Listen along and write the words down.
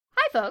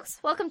folks,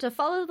 welcome to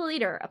Follow the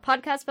Leader, a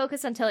podcast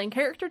focused on telling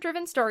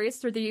character-driven stories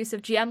through the use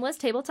of GM-less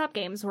tabletop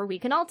games where we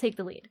can all take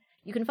the lead.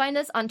 You can find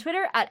us on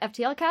Twitter at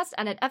FTLcast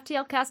and at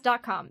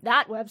FTLcast.com.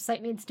 That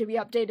website needs to be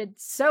updated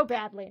so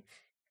badly.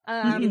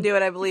 You can do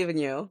it, I believe in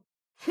you.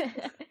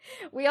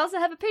 We also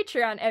have a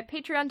Patreon at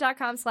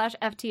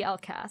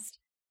patreon.com/FTLcast.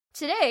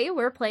 Today,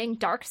 we're playing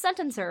Dark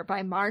Sentencer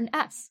by Marn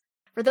S.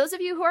 For those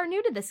of you who are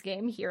new to this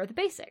game, here are the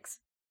basics.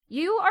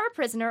 You are a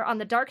prisoner on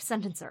the Dark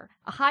Sentencer,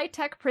 a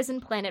high-tech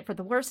prison planet for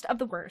the worst of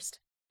the worst.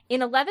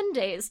 In 11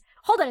 days...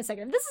 Hold on a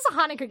second, this is a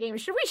Hanukkah game.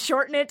 Should we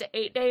shorten it to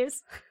 8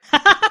 days?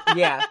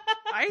 Yeah.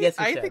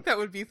 I think that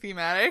would be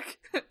thematic.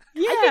 Yeah,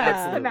 I think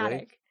that's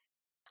thematic.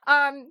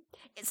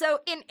 So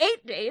in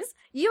 8 days,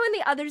 you and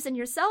the others in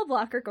your cell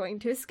block are going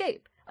to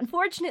escape.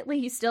 Unfortunately,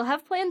 you still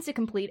have plans to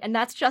complete, and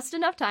that's just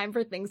enough time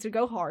for things to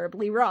go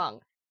horribly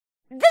wrong.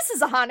 This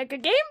is a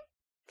Hanukkah game!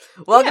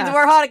 Welcome to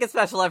our Hanukkah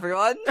special,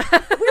 everyone!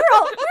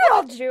 we're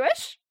all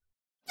Jewish!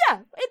 Yeah,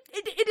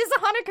 it is a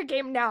Hanukkah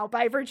game now,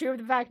 by virtue of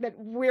the fact that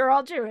we're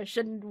all Jewish,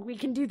 and we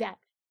can do that.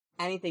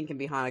 Anything can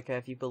be Hanukkah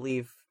if you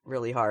believe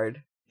really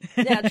hard.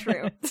 Yeah,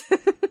 true.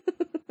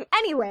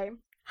 Anyway,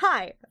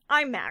 hi,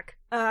 I'm Mac.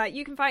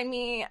 You can find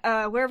me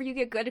wherever you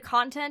get good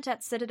content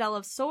at Citadel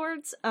of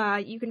Swords.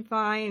 You can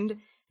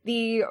find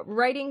the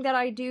writing that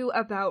I do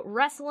about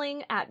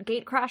wrestling at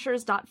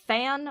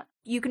gatecrashers.fan.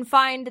 You can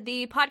find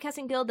the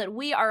podcasting guild that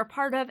we are a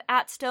part of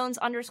at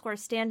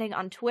Stones_standing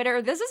on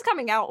Twitter. This is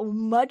coming out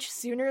much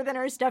sooner than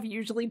our stuff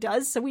usually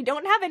does, so we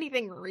don't have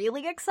anything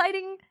really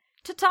exciting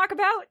to talk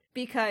about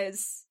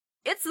because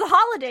it's the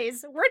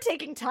holidays. We're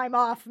taking time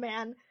off,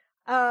 man.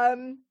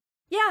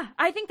 Yeah,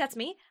 I think that's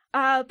me.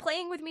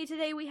 Playing with me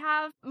today we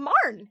have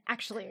Marn,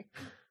 actually.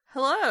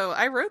 Hello,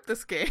 I wrote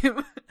this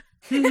game.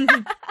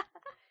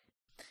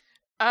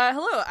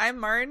 Hello, I'm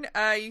Marn.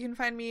 You can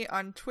find me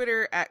on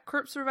Twitter at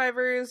Corpse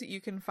Survivors.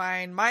 You can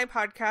find my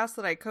podcast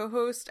that I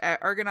co-host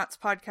at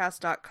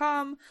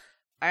argonautspodcast.com.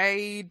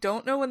 I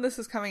don't know when this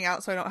is coming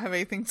out, so I don't have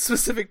anything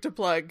specific to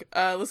plug.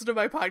 Listen to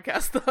my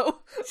podcast,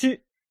 though.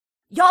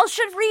 Y'all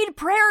should read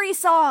Prairie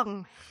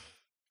Song!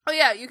 Oh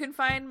yeah, you can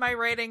find my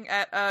writing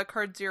at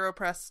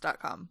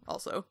cardzeropress.com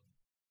also.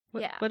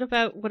 What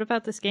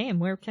about this game?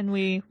 Where can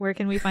we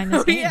find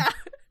this game? Yeah.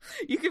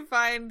 You can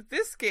find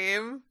this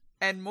game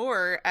and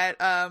more at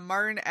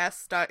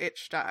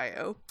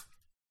marns.itch.io.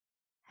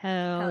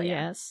 Hell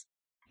yes.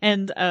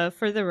 And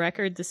for the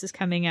record, this is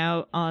coming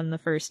out on the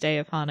first day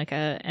of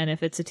Hanukkah, and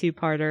if it's a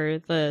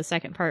two-parter, the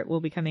second part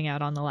will be coming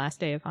out on the last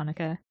day of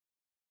Hanukkah.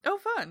 Oh,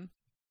 fun.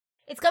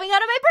 It's coming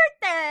out on my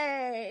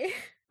birthday!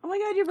 Oh my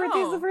god, your birthday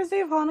is the first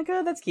day of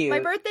Hanukkah? That's cute. My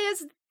birthday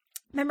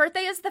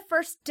is the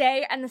first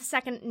day and the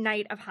second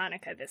night of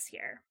Hanukkah this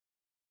year.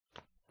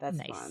 That's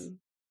nice. Fun.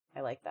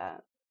 I like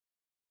that.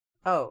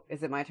 Oh,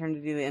 is it my turn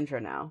to do the intro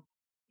now?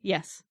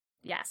 Yes.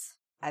 Yes.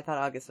 I thought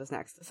August was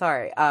next.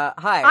 Sorry. Hi.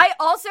 I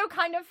also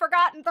kind of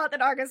forgot and thought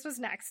that August was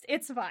next.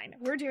 It's fine.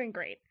 We're doing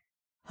great.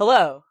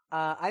 Hello.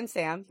 I'm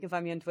Sam. You can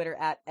find me on Twitter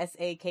at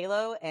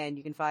SAKalo, and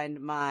you can find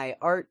my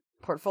art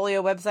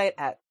portfolio website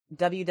at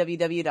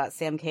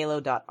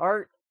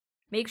www.samkalo.art.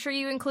 Make sure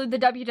you include the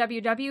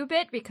www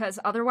bit, because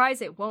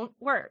otherwise it won't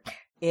work.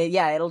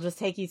 It'll just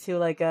take you to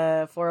like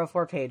a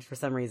 404 page for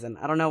some reason.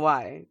 I don't know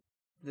why.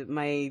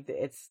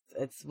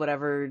 It's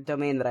whatever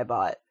domain that I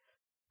bought.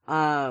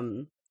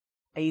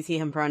 I use he,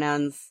 him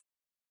pronouns.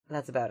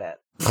 That's about it.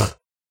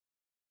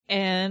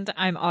 And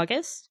I'm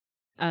August.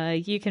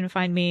 You can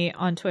find me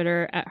on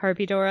Twitter at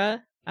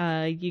Harpydora.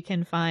 You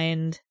can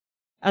find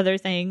other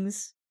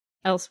things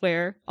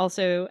elsewhere,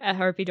 also at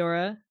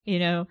Harpydora. You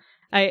know,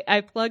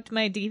 I plugged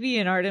my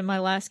DeviantArt in my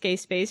last Gay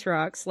Space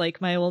Rocks, like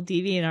my old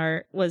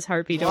DeviantArt was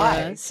Harpydora.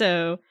 Why?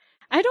 So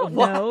I don't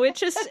know. It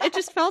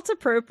just felt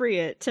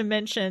appropriate to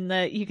mention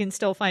that you can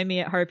still find me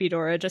at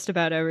Harpydora just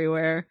about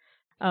everywhere,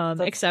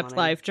 except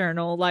funny.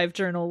 LiveJournal.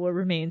 LiveJournal will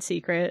remain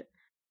secret.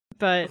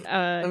 But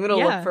I'm gonna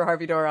look for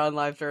Harpydora on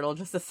LiveJournal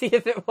just to see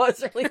if it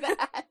was really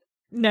that.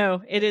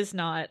 No, it is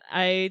not.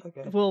 I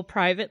will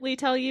privately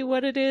tell you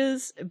what it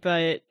is,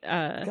 but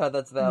God,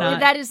 that's valid.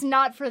 That is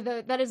not for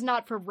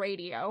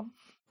radio.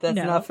 That's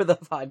No. not for the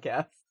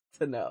podcast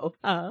to know.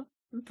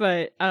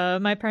 But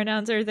my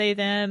pronouns are they,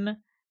 them.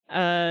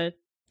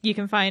 You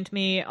can find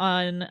me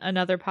on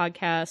another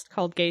podcast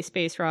called Gay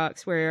Space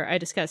Rocks, where I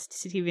discuss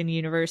Steven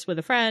Universe with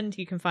a friend.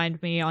 You can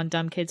find me on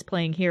Dumb Kids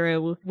Playing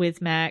Hero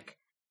with Mac,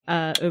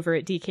 over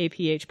at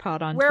DKPH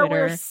Pod on Where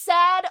Twitter. we're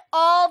sad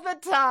all the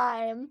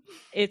time.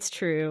 It's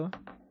true.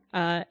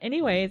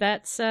 Anyway,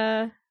 that's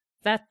it.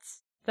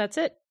 That's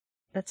it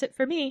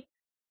for me.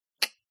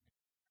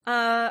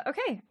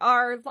 Okay.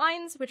 Our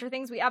lines, which are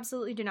things we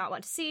absolutely do not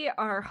want to see,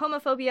 are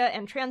homophobia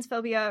and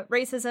transphobia,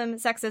 racism,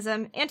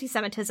 sexism,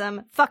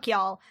 anti-Semitism, fuck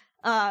y'all,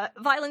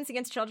 violence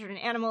against children and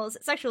animals,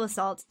 sexual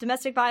assault,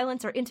 domestic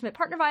violence or intimate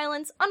partner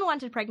violence,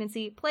 unwanted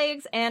pregnancy,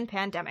 plagues, and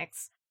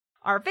pandemics.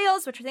 Our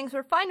veils, which are things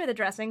we're fine with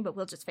addressing but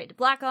we'll just fade to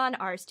black on,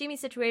 are steamy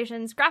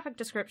situations, graphic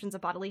descriptions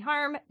of bodily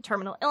harm,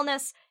 terminal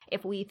illness.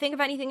 If we think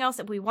of anything else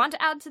that we want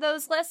to add to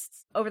those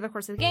lists over the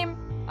course of the game,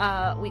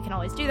 we can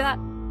always do that.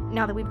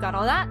 now that we've got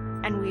all that,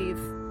 and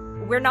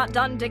we're not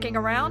done dicking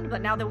around,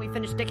 but now that we've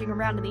finished dicking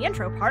around in the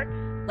intro part,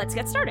 let's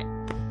get started.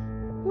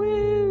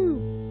 Woo!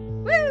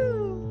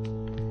 Woo!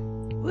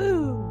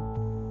 Woo!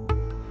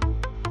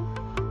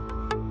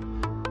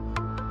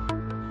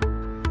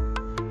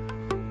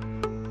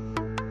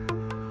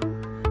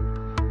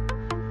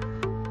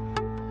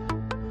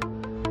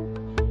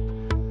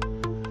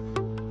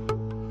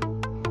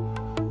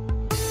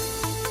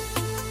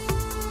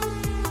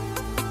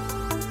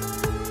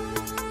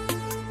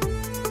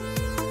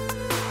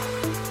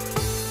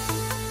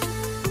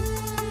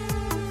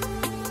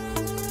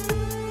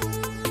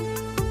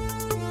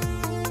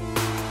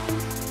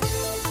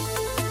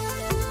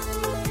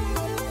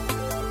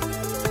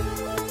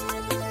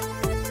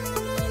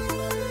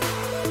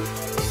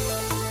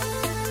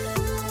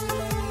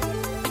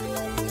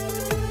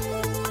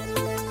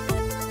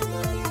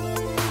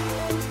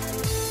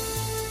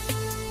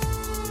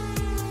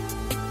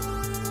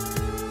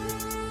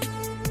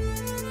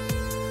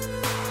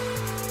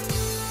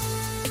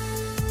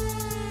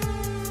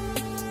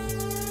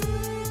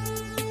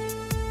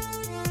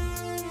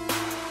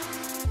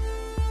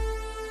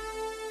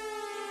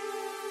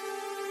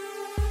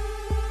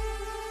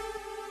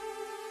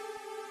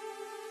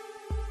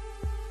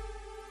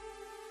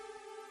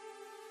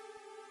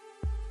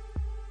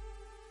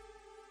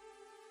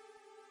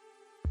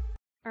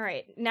 All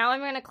right, now I'm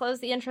going to close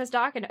the intros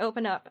doc and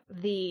open up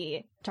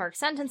the Dark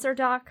Sentencer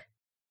doc.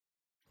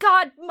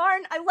 God,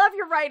 Marn, I love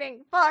your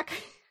writing. Fuck.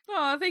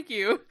 Oh, thank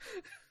you.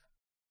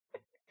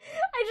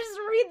 I just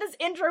read this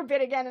intro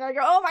bit again and I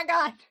go, oh my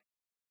god.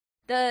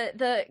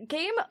 The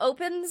game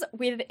opens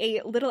with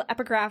a little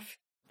epigraph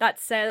that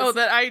says... Oh,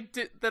 that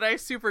I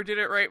super did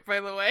it right,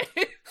 by the way.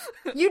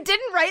 You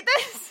didn't write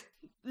this?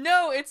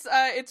 No,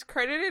 it's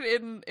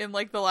credited in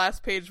like the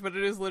last page, but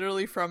it is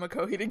literally from a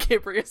Coheed and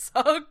Cambria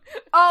song.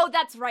 Oh,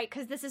 that's right,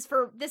 because this is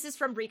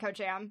from Rico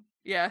Jam.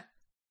 Yeah.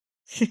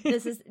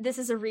 This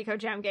is a Rico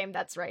Jam game,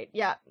 that's right.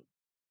 Yeah.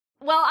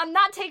 Well, I'm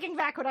not taking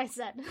back what I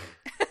said.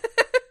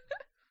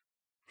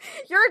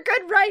 You're a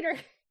good writer.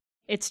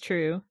 It's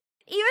true.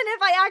 Even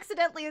if I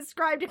accidentally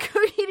ascribed a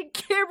Coheed and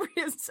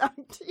Cambria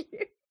song to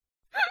you.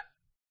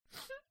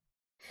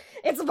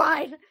 It's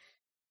fine.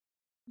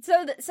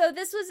 So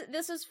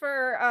this was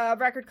for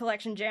Record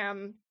Collection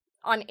Jam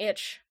on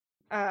Itch.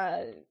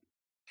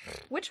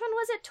 Which one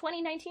was it?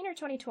 2019 or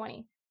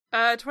 2020?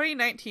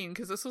 2019,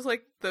 because this was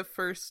like the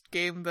first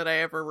game that I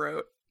ever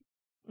wrote.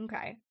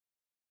 Okay.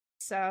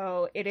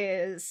 So it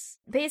is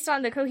based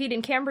on the Coheed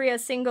and Cambria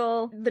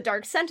single The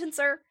Dark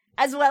Sentencer,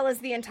 as well as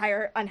the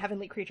entire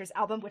Unheavenly Creatures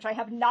album, which I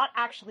have not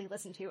actually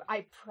listened to.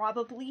 I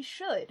probably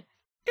should.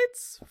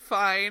 It's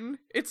fine.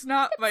 It's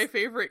not my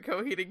favorite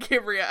Coheed and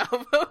Cambria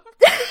album.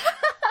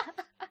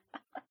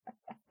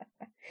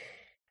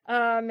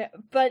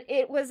 But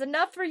it was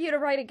enough for you to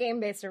write a game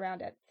based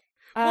around it.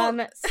 Well,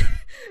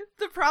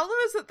 the problem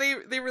is that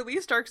they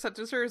released Dark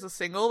Sentencer as a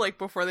single, like,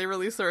 before they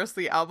released the rest of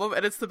the album,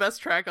 and it's the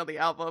best track on the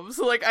album.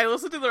 So, like, I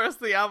listened to the rest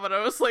of the album, and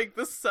I was like,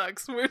 this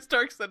sucks. Where's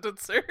Dark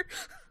Sentencer?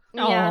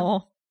 Yeah,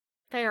 Aww.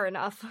 fair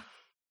enough.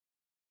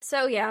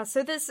 So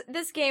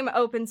this game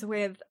opens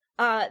with,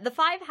 the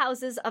 5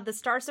 houses of the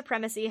Star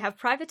Supremacy have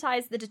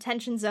privatized the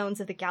detention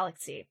zones of the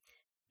galaxy.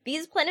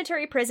 These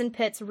planetary prison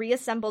pits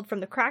reassembled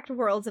from the cracked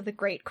worlds of the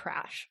Great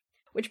Crash.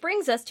 Which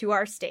brings us to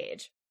our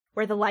stage,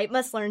 where the light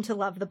must learn to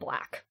love the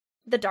black.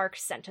 The Dark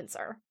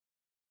Sentencer.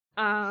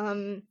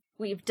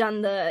 We've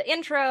done the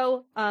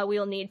intro.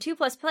 We'll need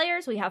 2+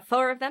 players. We have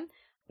 4 of them.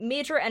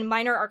 Major and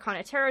minor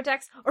Arcana Tarot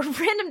decks, or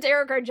random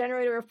tarot card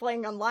generator if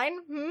playing online.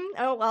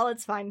 Oh, well,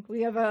 it's fine.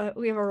 We have a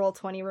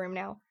Roll20 room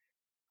now.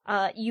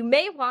 You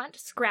may want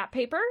scrap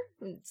paper.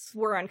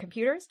 We're on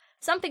computers.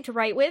 Something to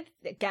write with,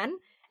 again,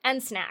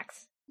 and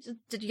snacks.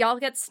 Did y'all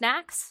get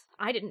snacks?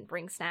 I didn't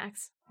bring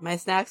snacks. My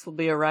snacks will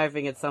be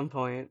arriving at some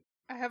point.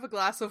 I have a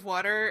glass of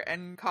water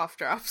and cough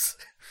drops.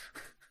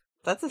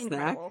 That's a snack.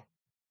 Incredible.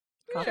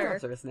 Cough Sure.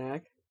 drops are a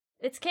snack.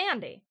 It's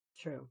candy.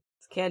 True.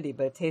 It's candy,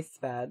 but it tastes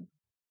bad.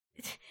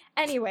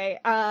 Anyway,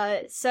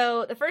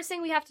 so the first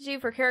thing we have to do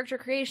for character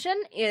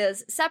creation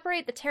is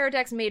separate the Tarot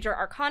Deck's major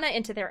arcana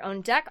into their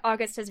own deck.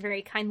 August has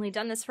very kindly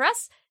done this for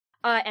us.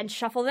 And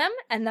shuffle them,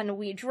 and then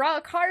we draw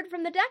a card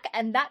from the deck,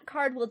 and that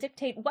card will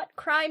dictate what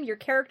crime your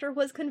character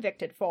was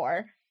convicted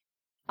for.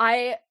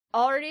 I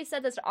already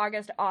said this to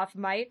August off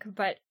mic,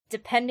 but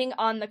depending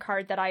on the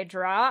card that I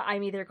draw,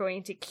 I'm either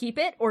going to keep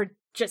it or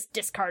just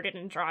discard it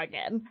and draw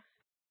again,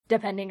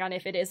 depending on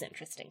if it is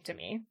interesting to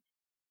me.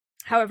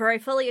 However, I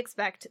fully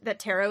expect that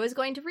Tarot is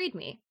going to read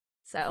me,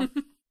 so...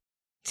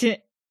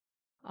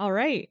 All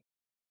right.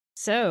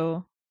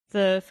 So,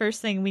 the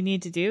first thing we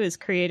need to do is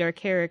create our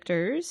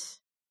characters.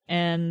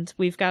 And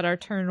we've got our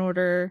turn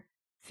order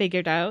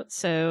figured out,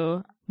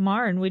 so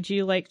Marn, would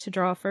you like to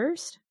draw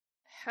first?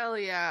 Hell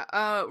yeah.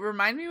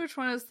 Remind me which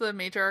one is the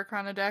Major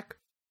Arcana deck?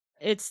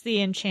 It's the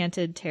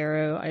Enchanted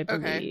Tarot, I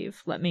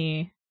believe. Okay. Let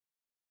me...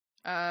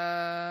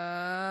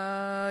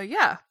 Yeah.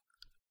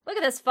 Look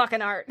at this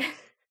fucking art.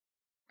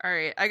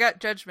 Alright, I got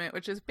Judgment,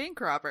 which is Bank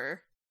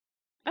Robber.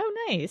 Oh,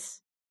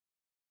 nice.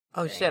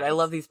 Oh Very shit, I nice.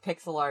 love these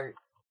pixel art.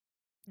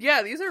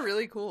 Yeah, these are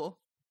really cool.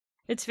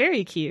 It's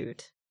very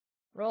cute.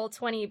 Roll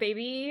 20,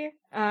 baby.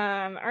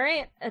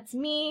 Alright, that's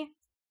me.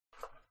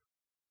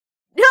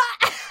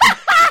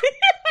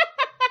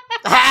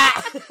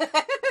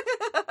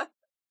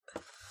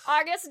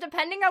 August,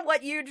 depending on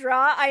what you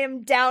draw, I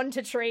am down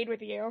to trade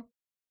with you.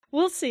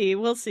 We'll see.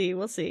 We'll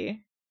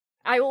see.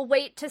 I will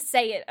wait to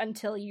say it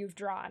until you've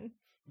drawn.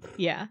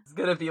 Yeah. It's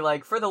gonna be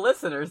like, for the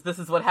listeners, this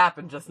is what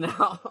happened just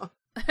now.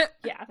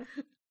 Yeah.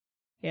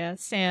 Yeah,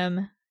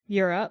 Sam,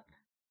 you're up.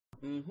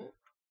 Mm-hmm.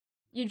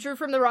 You drew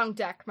from the wrong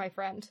deck, my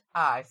friend.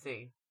 Ah, I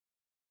see.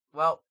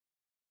 Well,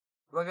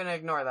 we're gonna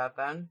ignore that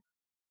then.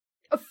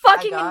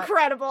 Fucking got-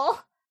 incredible!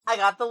 I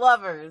got the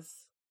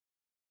lovers.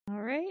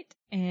 All right,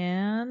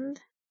 and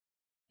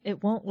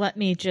it won't let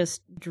me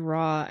just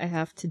draw. I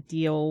have to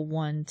deal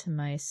one to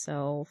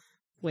myself.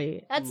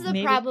 Wait. That's the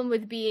maybe- problem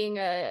with being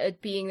a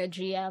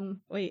GM.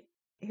 Wait,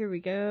 here we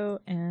go,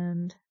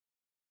 and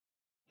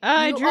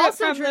I You drew it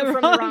also from, drew the,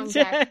 from the wrong wrong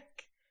deck. deck.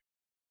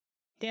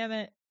 Damn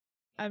it.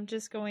 We're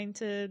just going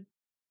to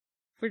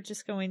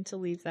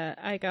leave that.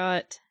 I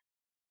got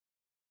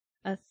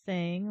a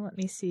thing. Let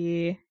me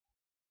see.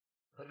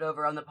 Put it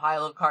over on the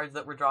pile of cards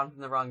that were drawn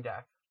from the wrong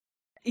deck.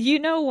 You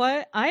know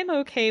what? I'm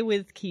okay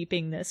with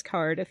keeping this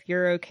card if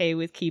you're okay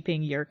with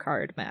keeping your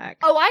card, Mac.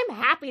 Oh, I'm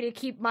happy to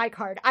keep my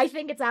card. I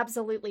think it's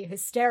absolutely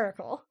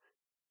hysterical.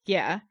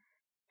 Yeah.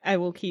 I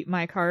will keep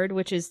my card,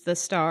 which is the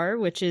star,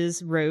 which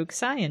is Rogue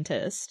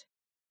Scientist.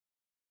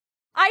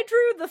 I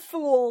drew the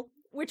Fool,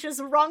 which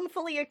is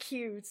wrongfully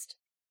accused.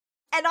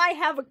 And I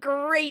have a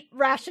great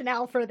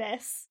rationale for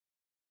this.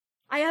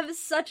 I have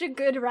such a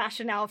good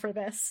rationale for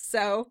this,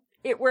 so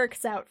it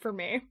works out for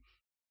me.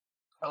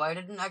 Oh, I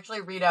didn't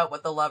actually read out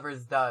what the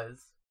lovers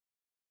does.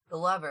 The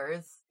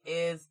lovers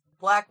is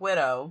Black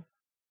Widow.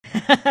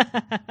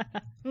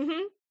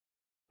 Mm-hmm.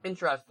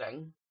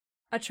 Interesting.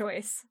 A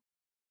choice.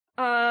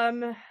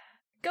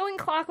 Going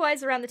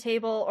clockwise around the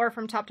table, or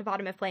from top to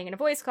bottom if playing in a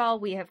voice call,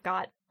 we have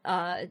got,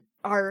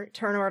 our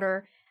turn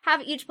order.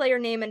 Have each player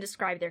name and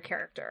describe their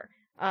character.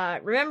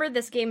 Remember,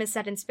 this game is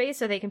set in space,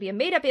 so they can be a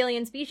made-up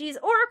alien species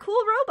or a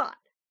cool robot.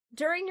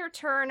 During your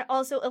turn,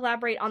 also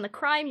elaborate on the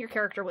crime your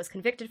character was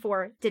convicted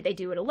for. Did they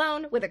do it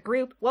alone, with a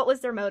group? What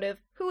was their motive?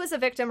 Who was a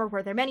victim, or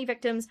were there many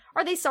victims?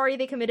 Are they sorry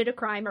they committed a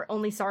crime, or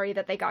only sorry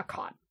that they got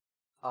caught?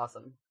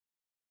 Awesome.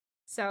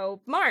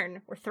 So,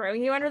 Marn, we're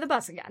throwing you under the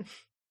bus again.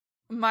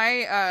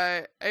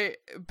 My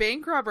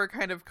bank robber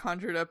kind of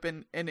conjured up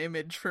an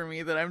image for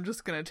me that I'm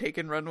just gonna take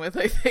and run with,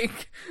 I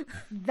think.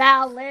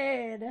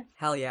 Valid!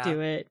 Hell yeah.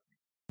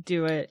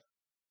 Do it.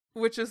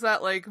 Which is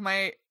that, like,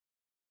 my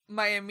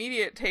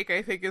immediate take,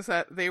 I think, is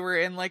that they were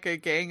in, like, a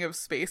gang of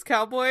space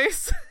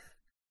cowboys.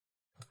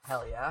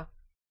 Hell yeah.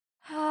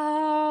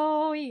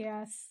 Oh,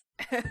 yes.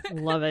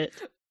 Love it.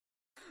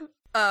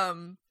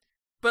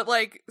 But,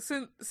 like,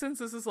 since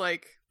this is,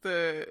 like,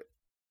 the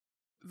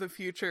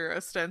future,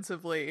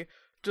 ostensibly,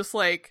 just,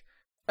 like,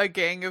 a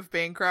gang of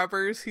bank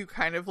robbers who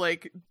kind of,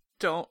 like,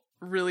 don't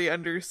really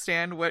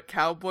understand what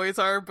cowboys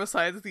are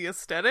besides the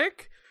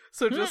aesthetic.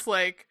 So just,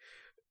 like,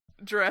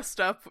 dressed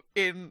up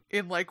in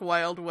like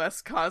Wild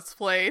West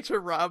cosplay to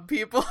rob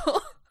people.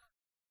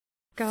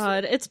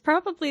 God, it's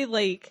probably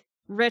like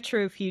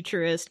retro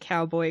futurist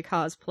cowboy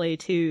cosplay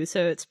too,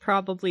 so it's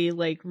probably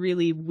like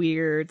really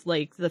weird,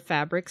 like the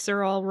fabrics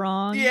are all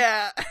wrong.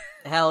 Yeah.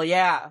 Hell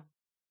yeah.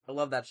 I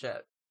love that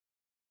shit.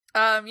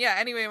 Yeah,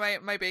 anyway,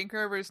 my bank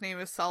robber's name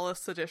is Solace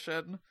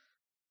Sedition.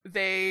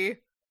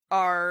 They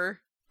are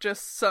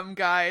just some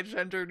guy,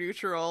 gender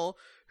neutral,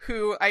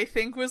 who I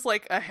think was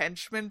like a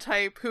henchman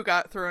type who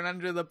got thrown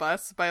under the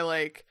bus by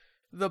like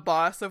the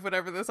boss of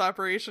whatever this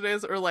operation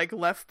is, or like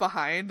left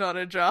behind on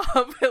a job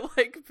and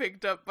like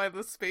picked up by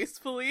the space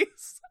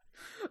police.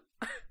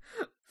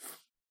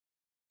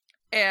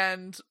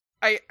 And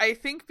I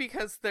think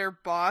because their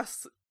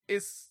boss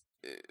is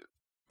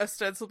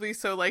ostensibly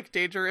so like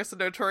dangerous and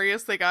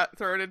notorious, they got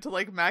thrown into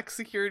like max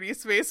security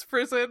space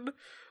prison.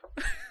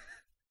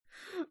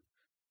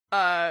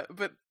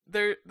 But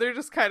they're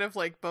just kind of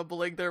like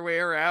bumbling their way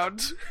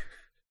around.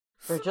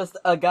 They're just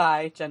a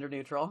guy, gender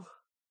neutral.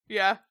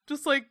 Yeah,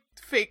 just like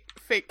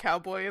fake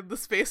cowboy in the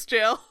space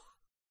jail.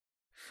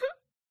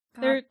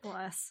 They're- God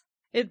bless.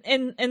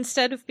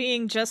 Instead of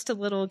being just a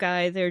little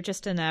guy, they're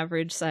just an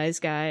average size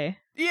guy.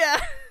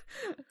 Yeah.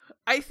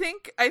 I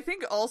think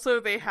also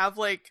they have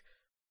like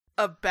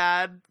a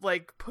bad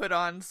like put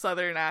on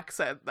southern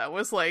accent that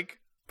was like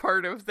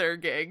part of their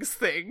gang's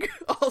thing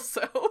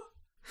also.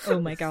 Oh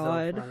my So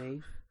god.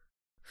 funny.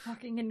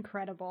 Fucking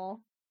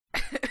incredible.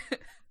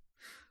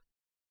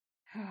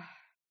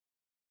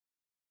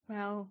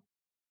 Well,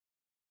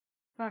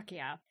 fuck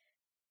yeah.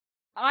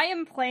 I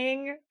am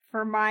playing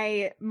for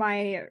my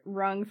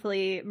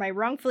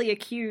wrongfully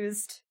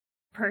accused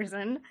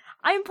person.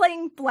 I'm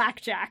playing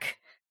Blackjack.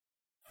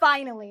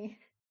 Finally.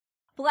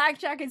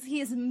 Blackjack is he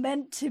is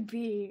meant to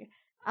be.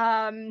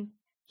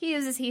 He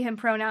uses he him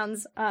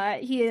pronouns.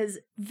 He is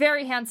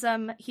very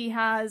handsome. He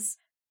has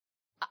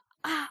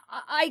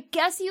I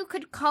guess you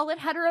could call it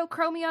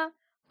heterochromia.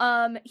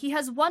 He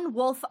has one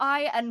wolf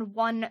eye and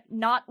one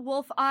not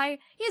wolf eye.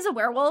 He's a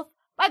werewolf.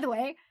 By the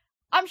way,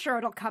 I'm sure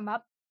it'll come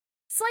up.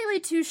 Slightly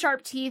too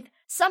sharp teeth.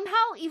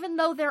 Somehow, even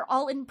though they're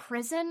all in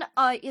prison,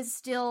 is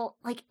still,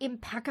 like,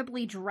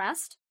 impeccably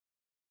dressed.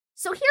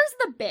 So here's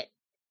the bit.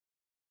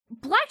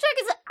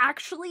 Blackjack is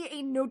actually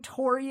a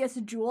notorious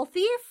jewel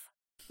thief.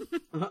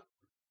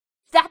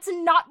 That's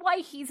not why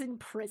he's in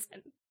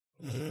prison.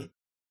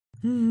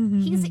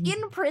 He's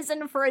in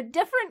prison for a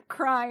different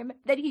crime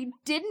that he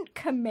didn't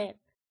commit.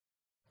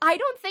 I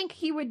don't think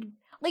he would,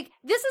 like,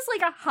 this is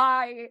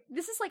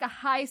like a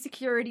high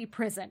security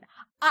prison.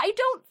 I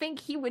don't think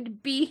he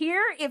would be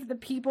here if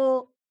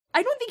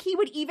I don't think he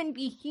would even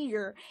be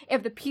here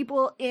if the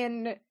people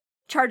in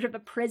charge of the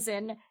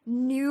prison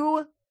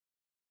knew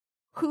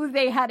who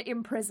they had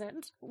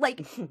imprisoned.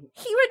 Like, he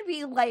would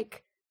be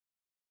like,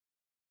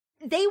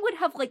 they would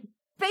have, like,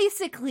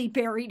 basically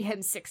buried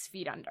him 6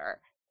 feet under.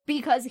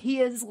 Because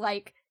he is,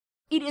 like,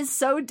 it is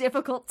so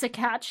difficult to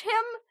catch him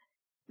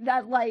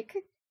that, like,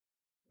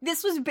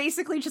 this was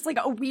basically just, like,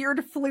 a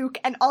weird fluke.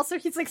 And also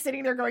he's, like,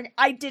 sitting there going,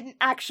 I didn't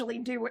actually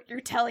do what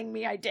you're telling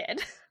me I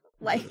did.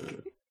 Like.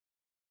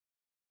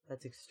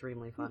 That's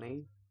extremely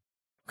funny.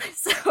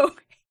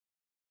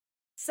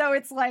 So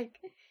it's like,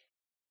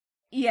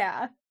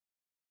 yeah.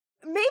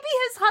 Maybe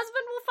his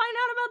husband will find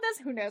out about this.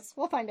 Who knows?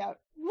 We'll find out.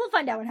 We'll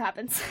find out what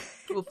happens.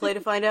 We'll play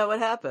to find out what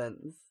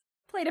happens.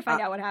 Play to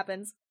find out what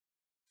happens.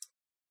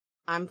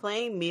 I'm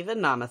playing Miva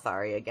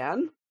Namathari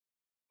again.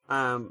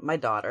 My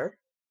daughter.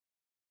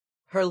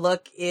 Her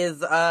look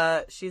is,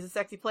 she's a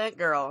sexy plant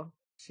girl.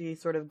 She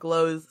sort of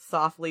glows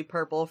softly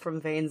purple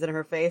from veins in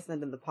her face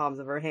and in the palms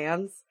of her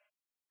hands.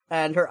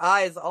 And her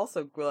eyes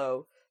also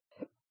glow,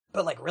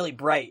 but, like, really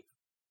bright.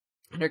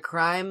 And her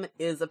crime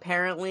is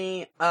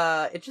apparently,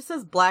 it just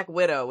says Black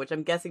Widow, which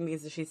I'm guessing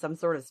means that she's some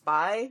sort of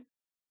spy.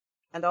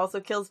 And also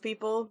kills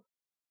people.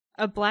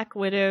 A Black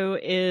Widow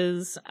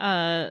is,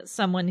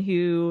 someone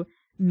who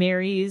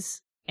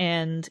marries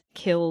and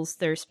kills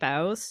their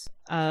spouse,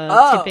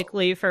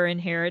 typically for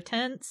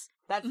inheritance.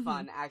 That's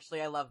fun,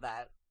 actually. I love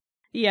that.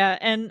 Yeah,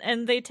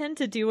 and they tend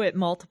to do it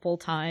multiple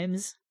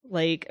times,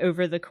 like,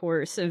 over the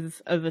course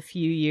of a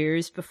few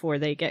years before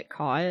they get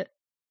caught.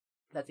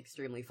 That's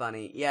extremely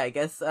funny. Yeah, I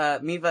guess,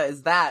 Miva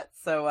is that.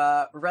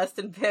 So, rest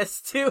in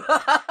piss to,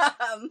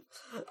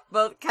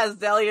 both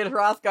Kazdelian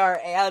Hrothgar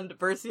and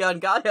Bersion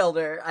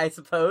Godhilder, I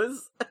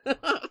suppose.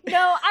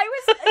 No, I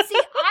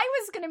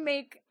was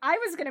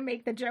gonna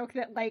make the joke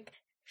that, like,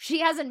 she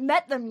hasn't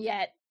met them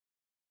yet.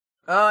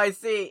 Oh, I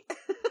see.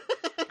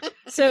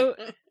 So,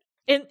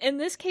 in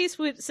this case,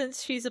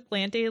 since she's a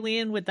plant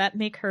alien, would that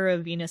make her a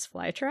Venus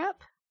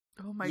flytrap?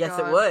 Oh my god. Yes,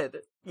 it would.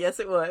 Yes,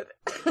 it would.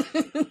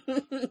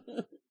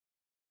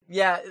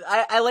 Yeah,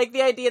 I like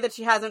the idea that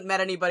she hasn't met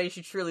anybody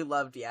she truly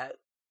loved yet.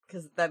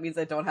 Because that means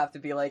I don't have to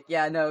be like,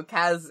 yeah, no,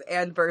 Kaz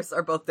and Burst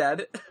are both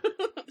dead.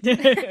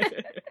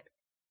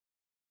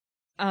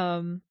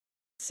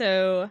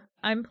 So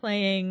I'm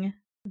playing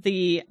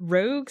the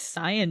rogue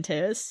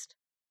scientist,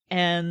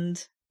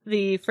 and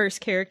the first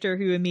character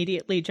who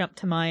immediately jumped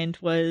to mind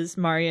was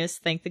Marius,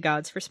 thank the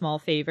gods for small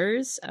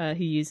favors,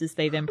 who uses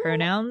they them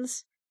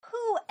pronouns.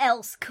 Who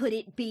else could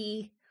it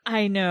be?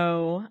 I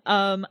know.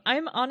 I'm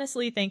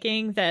honestly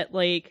thinking that,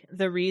 like,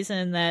 the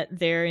reason that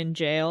they're in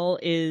jail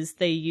is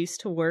they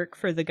used to work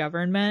for the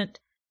government,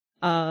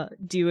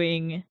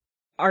 doing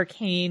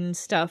arcane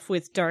stuff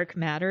with dark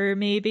matter,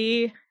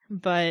 maybe.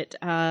 But,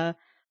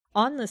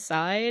 on the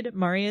side,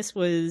 Marius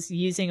was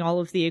using all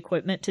of the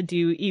equipment to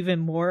do even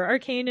more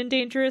arcane and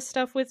dangerous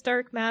stuff with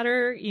dark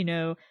matter. You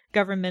know,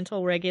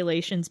 governmental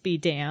regulations be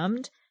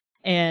damned.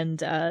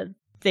 And,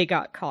 they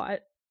got caught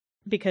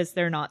because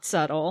they're not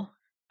subtle.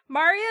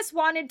 Marius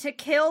wanted to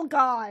kill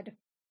God.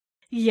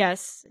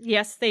 Yes,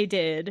 they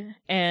did.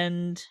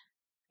 And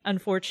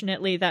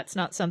unfortunately, that's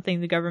not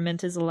something the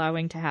government is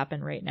allowing to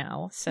happen right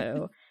now.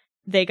 So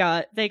they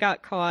got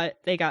caught,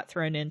 they got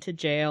thrown into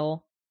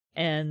jail,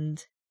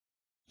 and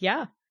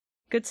yeah,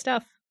 good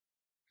stuff.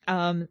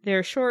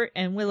 They're short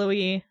and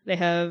willowy. They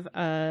have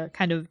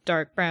kind of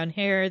dark brown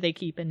hair. They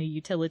keep in a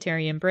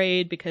utilitarian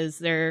braid because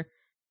they're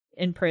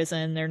in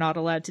prison. They're not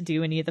allowed to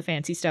do any of the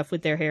fancy stuff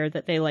with their hair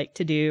that they like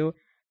to do.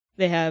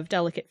 They have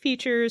delicate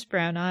features,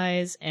 brown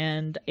eyes,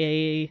 and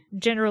a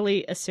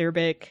generally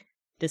acerbic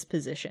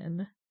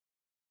disposition.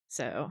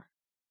 So.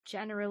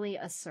 Generally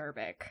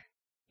acerbic.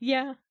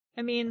 Yeah,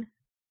 I mean,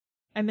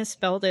 I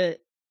misspelled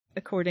it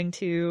according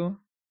to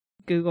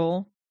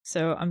Google,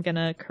 so I'm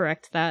gonna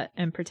correct that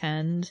and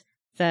pretend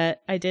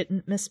that I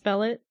didn't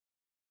misspell it.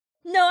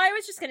 No, I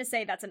was just gonna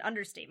say that's an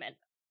understatement.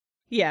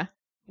 Yeah,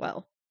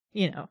 well,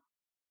 you know.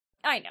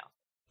 I know.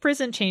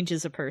 Prison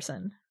changes a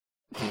person.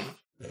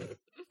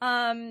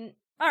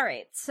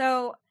 Alright,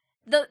 so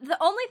the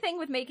only thing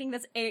with making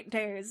this 8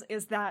 days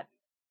is that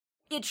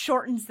it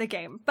shortens the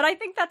game, but I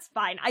think that's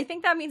fine. I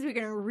think that means we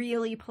can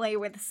really play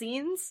with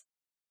scenes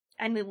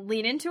and we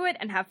lean into it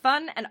and have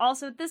fun, and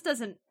also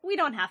we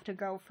don't have to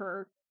go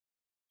for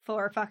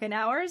 4 fucking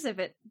hours if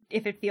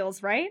it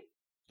feels right.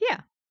 Yeah.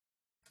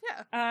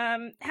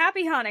 Yeah.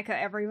 Happy Hanukkah,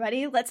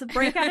 everybody. Let's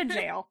break out of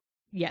jail.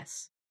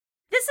 Yes.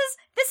 This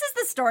is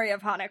the story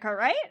of Hanukkah,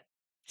 right?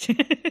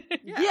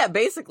 Yeah,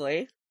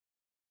 basically.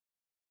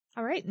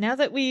 All right, now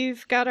that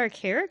we've got our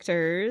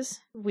characters,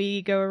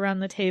 we go around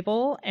the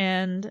table,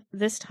 and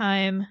this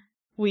time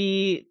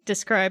we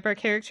describe our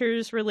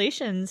characters'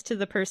 relations to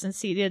the person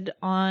seated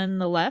on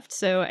the left,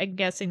 so I'm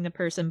guessing the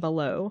person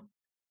below.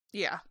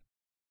 Yeah.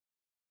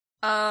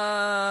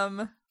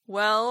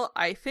 Well,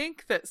 I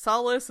think that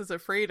Solace is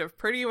afraid of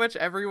pretty much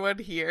everyone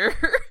here.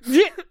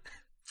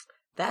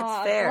 That's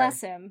Aw, fair.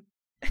 Bless him.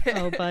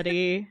 Oh,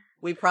 buddy.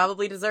 We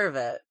probably deserve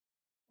it.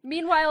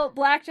 Meanwhile,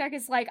 Blackjack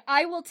is like,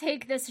 I will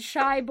take this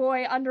shy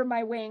boy under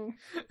my wing.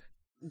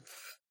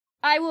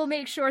 I will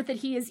make sure that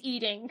he is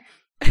eating.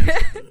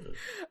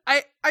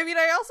 I mean,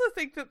 I also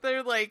think that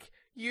they're, like,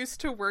 used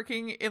to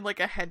working in,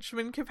 like, a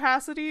henchman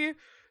capacity,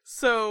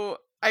 so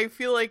I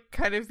feel like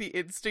kind of the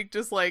instinct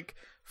is, like,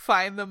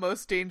 find the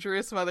most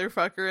dangerous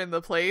motherfucker in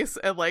the place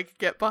and, like,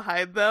 get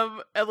behind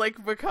them and,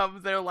 like,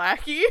 become their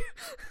lackey.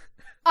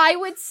 I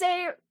would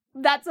say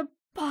that's a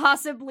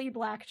possibly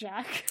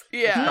Blackjack.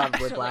 Yeah.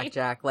 Probably Actually.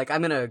 Blackjack. Like,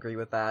 I'm gonna agree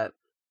with that.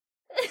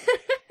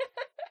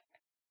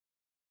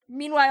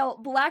 Meanwhile,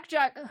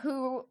 Blackjack,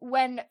 who,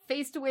 when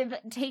faced with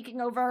taking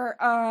over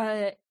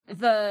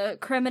the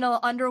criminal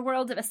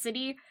underworld of a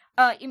city,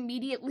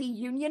 immediately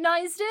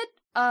unionized it,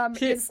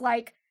 is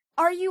like,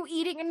 are you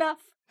eating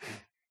enough?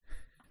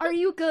 Are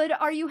you good?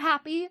 Are you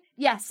happy?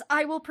 Yes,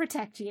 I will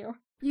protect you.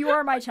 You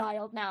are my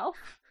child now.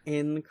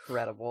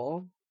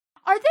 Incredible.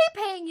 Are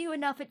they paying you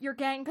enough at your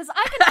gang? Because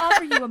I can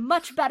offer you a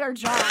much better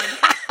job.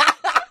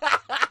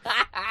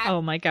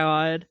 Oh my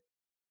god.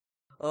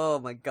 Oh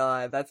my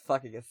god, that's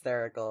fucking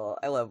hysterical.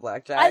 I love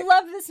Blackjack. I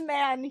love this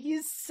man.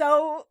 He's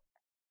so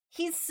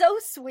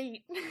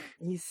sweet.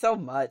 He's so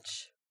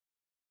much.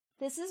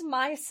 This is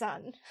my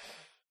son.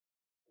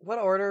 What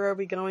order are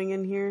we going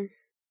in here?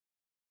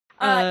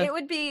 It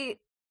would be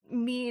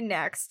me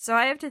next, so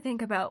I have to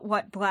think about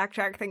what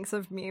Blackjack thinks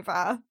of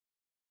Miva.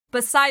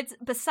 Besides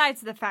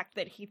the fact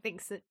that he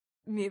thinks that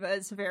Miva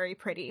is very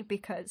pretty,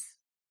 because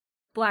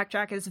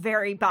Blackjack is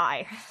very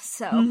bi,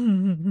 so...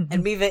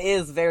 And Miva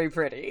is very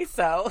pretty,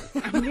 so...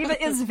 Miva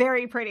is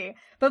very pretty,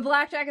 but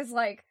Blackjack is,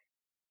 like,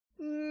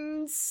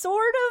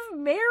 sort of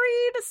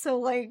married, so,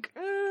 like...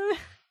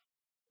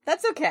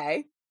 That's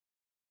okay.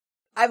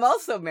 I'm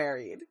also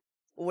married.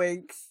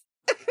 Winks.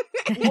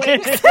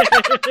 Blackjack is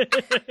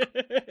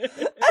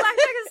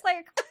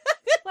like,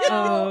 well,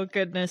 Oh,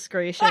 goodness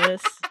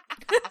gracious.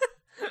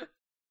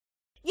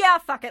 yeah,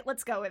 fuck it,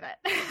 let's go with it.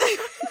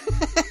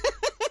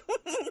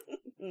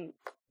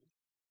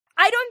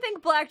 I don't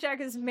think Blackjack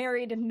is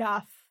married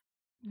enough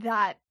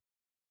that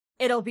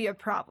it'll be a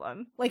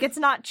problem. Like, it's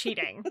not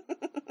cheating.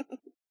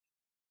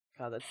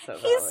 God, that's so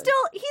He's valid.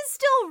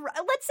 still,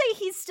 let's say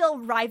he's still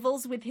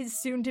rivals with his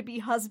soon-to-be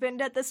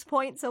husband at this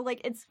point, so,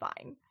 like, it's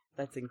fine.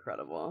 That's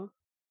incredible.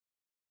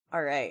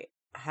 Alright,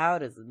 how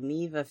does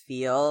Miva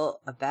feel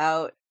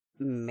about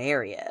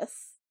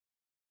Marius?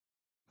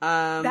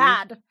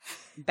 Bad.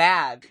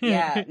 Bad,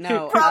 yeah,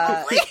 no.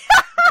 Probably.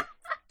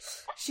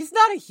 She's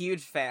not a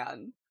huge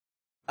fan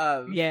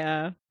of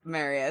Yeah.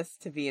 Marius,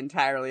 to be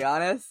entirely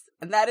honest,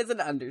 and that is an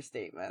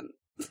understatement.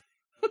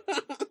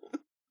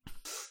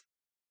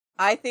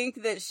 I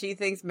think that she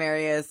thinks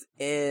Marius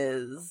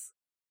is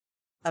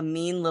a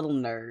mean little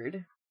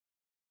nerd.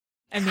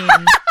 I mean,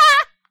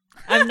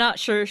 I'm not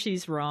sure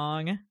she's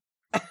wrong.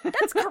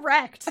 That's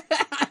correct.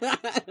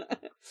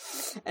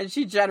 And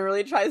she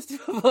generally tries to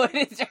avoid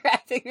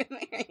interacting with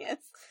Marius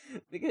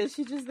because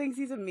she just thinks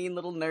he's a mean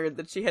little nerd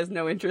that she has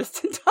no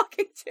interest in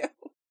talking to.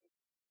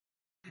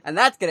 And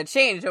that's gonna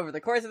change over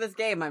the course of this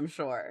game, I'm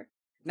sure.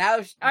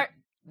 Now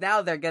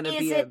they're gonna Is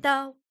be it,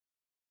 though?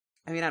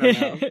 I mean, I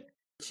don't know.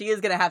 She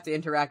is gonna have to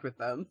interact with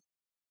them,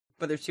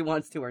 whether she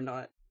wants to or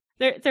not.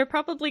 They're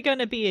probably going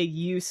to be a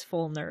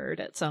useful nerd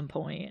at some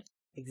point.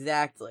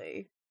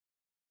 Exactly.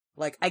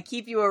 Like, I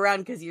keep you around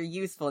because you're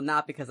useful,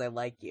 not because I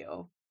like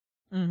you.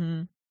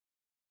 Mm-hmm.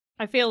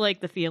 I feel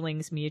like the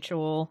feeling's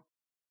mutual.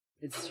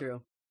 It's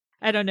true.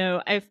 I don't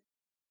know.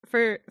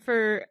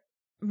 For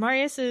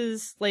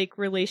Marius's like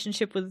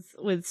relationship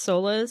with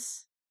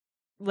Solus,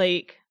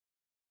 like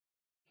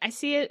I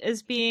see it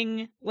as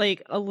being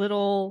like a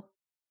little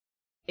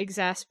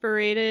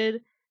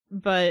exasperated,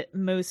 but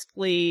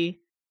mostly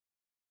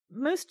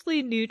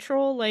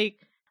neutral.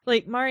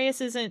 Like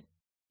Marius isn't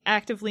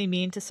actively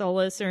mean to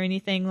Solus or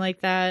anything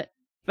like that,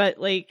 but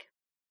like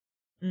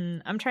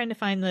I'm trying to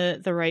find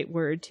the right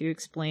word to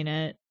explain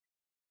it.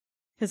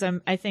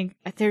 Because I think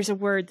there's a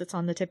word that's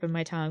on the tip of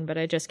my tongue, but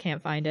I just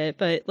can't find it.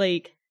 But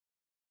like,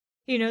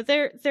 you know,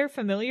 they're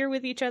familiar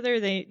with each other.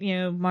 They, you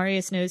know,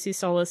 Marius knows who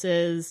Solus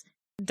is,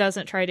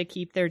 doesn't try to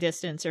keep their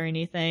distance or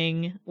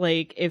anything.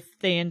 Like, if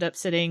they end up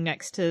sitting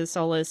next to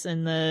Solus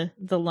in the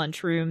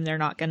lunchroom, they're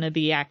not going to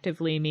be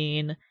actively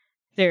mean.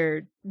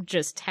 They're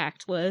just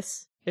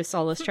tactless if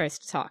Solus tries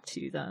to talk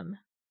to them.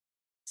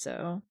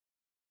 So,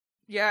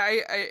 Yeah,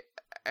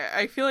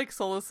 I feel like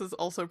Solus is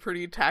also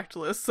pretty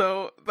tactless,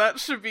 so that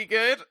should be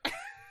good.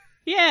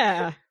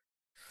 yeah.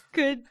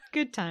 Good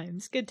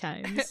times. Good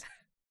times.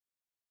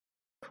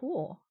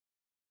 Cool.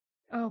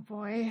 Oh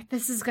boy,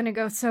 this is gonna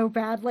go so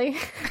badly.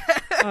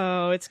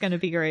 Oh, it's gonna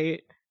be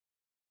great.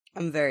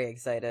 I'm very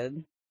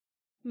excited.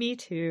 Me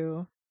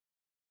too.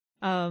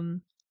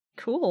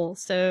 Cool.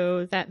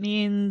 So that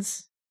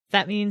means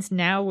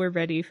now we're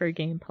ready for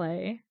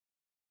gameplay.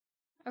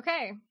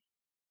 Okay.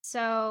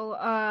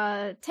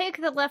 So,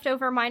 take the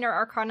leftover Minor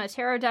Arcana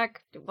Tarot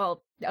deck.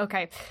 Well,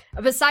 okay.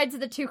 Besides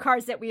the 2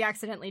 cards that we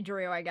accidentally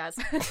drew, I guess.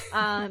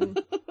 Can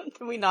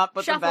we not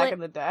put them shuffle back it. in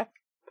the deck?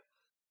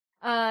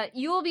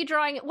 You will be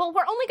drawing. Well,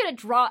 we're only gonna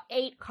draw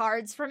 8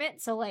 cards from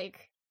it, so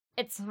like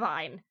it's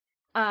fine.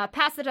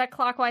 Pass the deck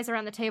clockwise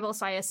around the table,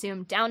 so I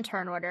assume down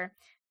turn order.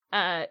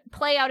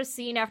 Play out a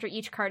scene after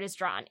each card is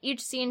drawn.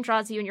 Each scene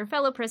draws you and your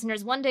fellow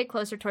prisoners one day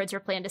closer towards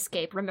your planned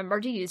escape.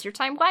 Remember to use your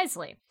time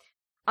wisely.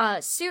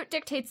 Suit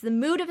dictates the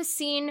mood of a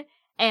scene,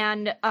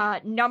 and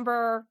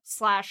number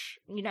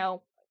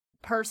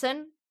 /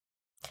 person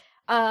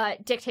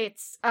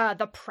dictates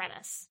the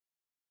premise.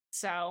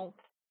 So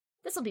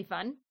this will be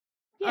fun.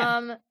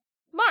 Yeah.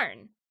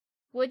 Marn,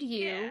 would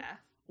you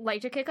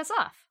like to kick us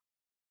off?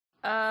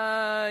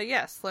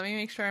 Yes. Let me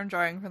make sure I'm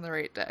drawing from the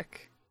right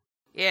deck.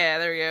 Yeah,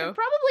 there we go.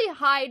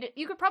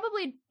 You could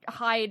probably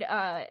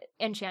hide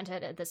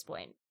Enchanted at this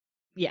point.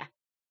 Yeah.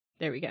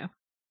 There we go.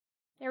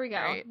 There we go.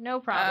 Right. No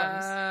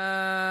problems.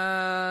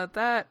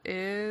 That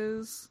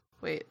is...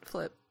 Wait,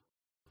 flip.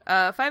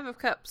 5 of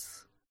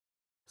Cups.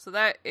 So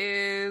that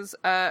is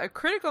a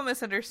critical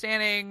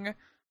misunderstanding,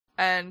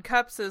 and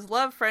Cups is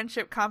love,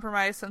 friendship,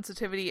 compromise,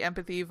 sensitivity,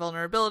 empathy,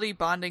 vulnerability,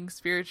 bonding,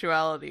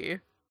 spirituality.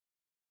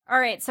 All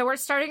right, so we're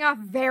starting off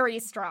very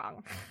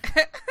strong.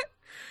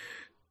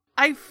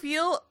 I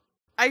feel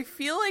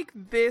like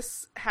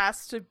this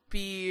has to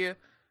be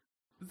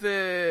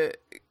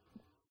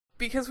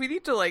because we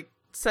need to like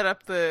set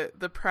up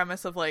the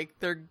premise of like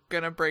they're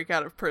gonna break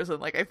out of prison.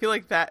 Like I feel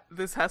like that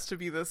this has to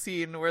be the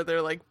scene where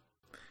they're like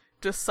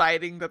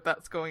deciding that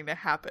that's going to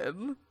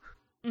happen.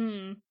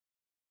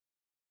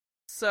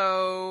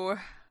 So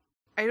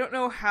I don't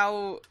know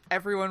how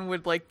everyone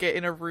would like get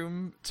in a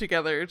room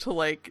together to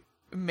like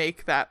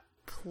make that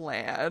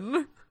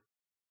plan.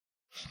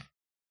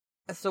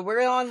 So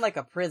we're on like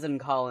a prison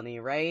colony,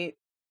 right?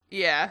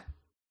 Yeah.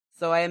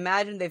 So I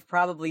imagine they've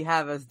probably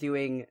have us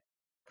doing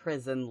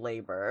prison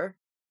labor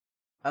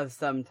of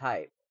some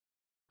type.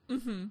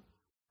 Mm-hmm.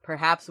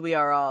 Perhaps we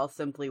are all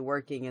simply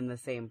working in the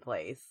same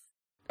place.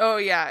 Oh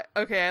yeah.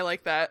 Okay, I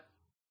like that.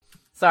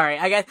 Sorry,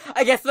 I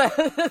guess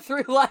the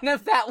through line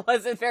of that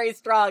wasn't very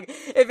strong.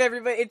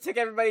 It took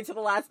everybody to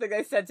the last thing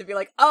I said to be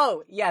like,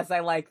 oh, yes, I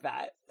like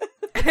that.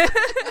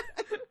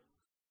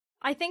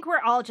 I think we're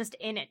all just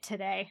in it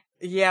today.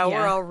 Yeah, we're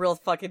Yeah. all real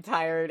fucking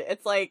tired.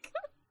 It's like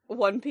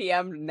 1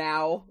 p.m.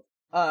 now.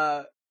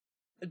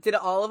 Did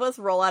all of us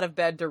roll out of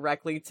bed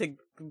directly to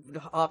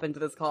hop into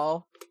this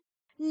call?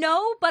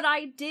 No, but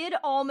I did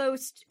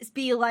almost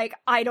be like,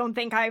 I don't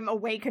think I'm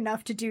awake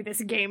enough to do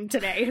this game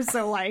today.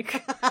 So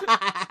like,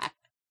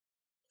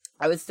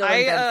 I was still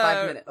in bed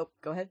 5 minutes. Oh,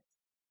 go ahead.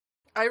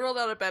 I rolled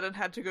out of bed and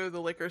had to go to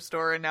the liquor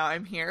store, and now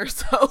I'm here,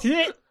 so...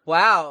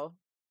 Wow.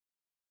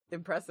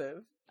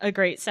 Impressive. A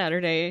great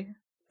Saturday.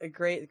 A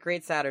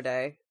great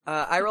Saturday.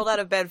 I rolled out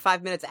of bed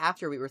 5 minutes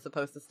after we were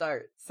supposed to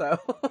start, so...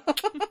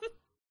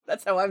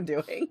 That's how I'm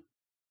doing.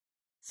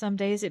 Some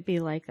days it be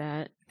like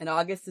that. And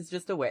August is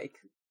just awake.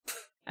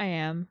 I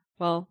am.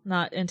 Well,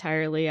 not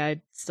entirely.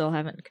 I still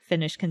haven't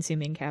finished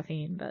consuming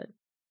caffeine, but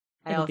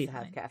I it'll also be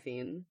have fine.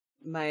 caffeine.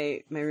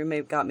 My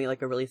roommate got me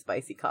like a really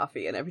spicy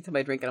coffee, and every time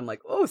I drink it, I'm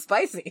like, oh,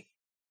 spicy!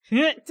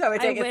 Every time I I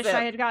take a wish sip.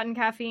 I had gotten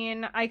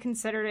caffeine. I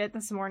considered it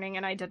this morning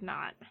and I did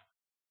not.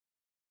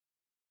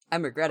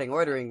 I'm regretting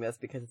ordering this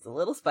because it's a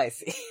little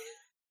spicy.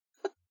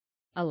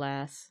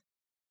 Alas.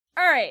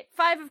 Alright,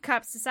 5 of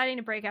Cups, deciding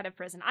to break out of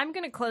prison. I'm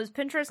gonna close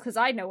Pinterest because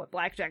I know what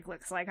blackjack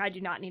looks like. I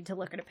do not need to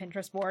look at a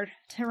Pinterest board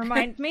to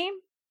remind me.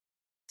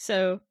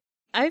 So,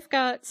 I've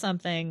got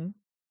something,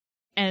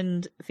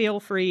 and feel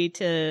free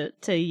to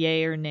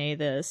yay or nay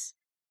this,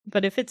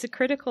 but if it's a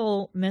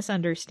critical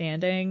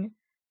misunderstanding,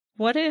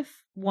 what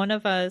if one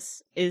of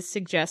us is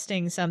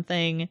suggesting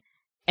something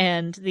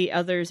and the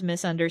others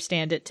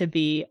misunderstand it to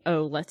be,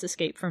 oh, let's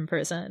escape from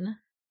prison?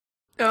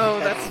 Oh,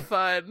 that's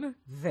fun.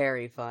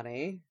 Very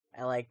funny.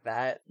 I like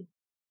that.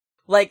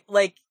 Like,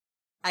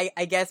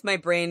 I guess my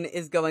brain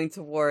is going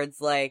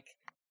towards, like,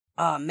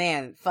 oh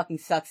man, it fucking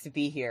sucks to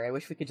be here. I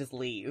wish we could just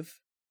leave.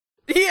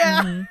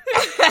 Yeah. Mhm.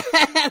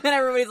 And then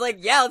everybody's like,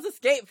 yeah, let's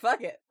escape,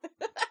 fuck it.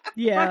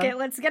 Yeah. Fuck it,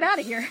 let's get out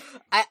of here.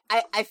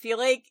 I feel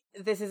like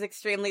this is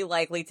extremely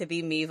likely to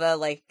be Miva,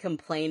 like,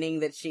 complaining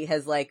that she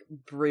has, like,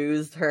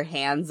 bruised her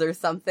hands or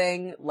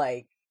something.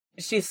 Like,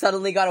 she's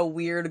suddenly got a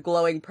weird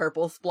glowing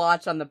purple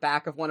splotch on the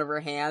back of one of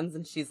her hands,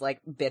 and she's,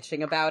 like,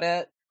 bitching about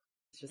it.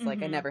 It's just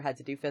like, I Mhm. never had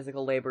to do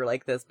physical labor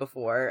like this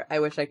before. I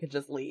wish I could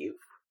just leave.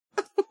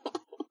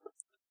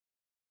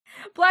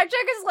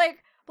 Blackjack is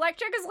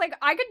like,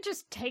 I could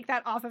just take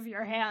that off of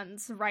your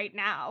hands right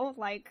now.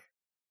 Like,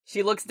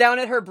 She looks down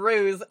at her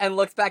bruise and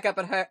looks back up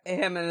at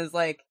him and is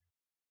like,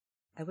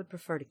 I would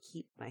prefer to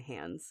keep my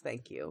hands,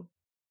 thank you.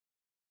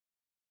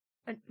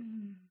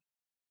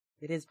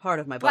 It is part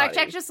of my body.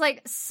 Blackjack just,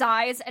 like,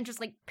 sighs and just,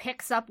 like,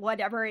 picks up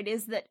whatever it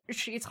is that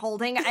she's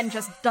holding and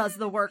just does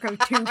the work of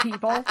two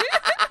people.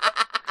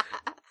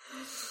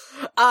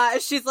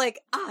 She's like,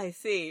 I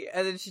see.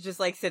 And then she just,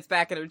 like, sits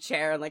back in her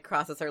chair and, like,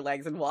 crosses her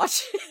legs and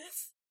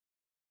watches.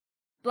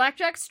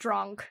 Blackjack's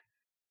strong.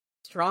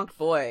 Strong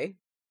boy.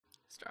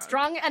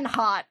 Strong and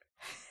hot.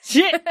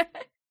 Shit!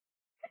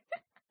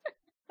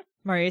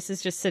 Marius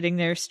is just sitting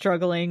there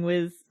struggling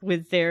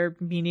with their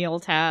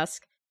menial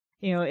task.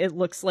 You know, it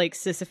looks like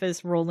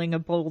Sisyphus rolling a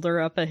boulder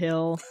up a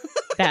hill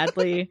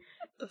badly.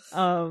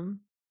 And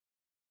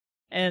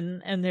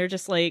they're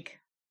just like,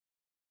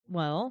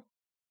 well,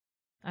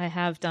 I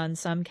have done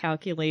some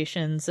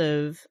calculations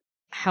of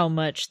how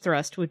much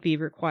thrust would be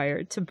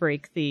required to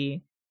break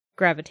the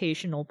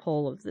gravitational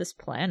pull of this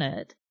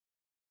planet.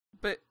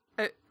 But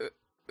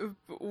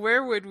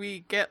where would we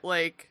get,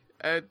 like,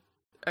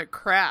 a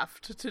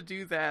craft to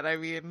do that? I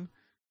mean,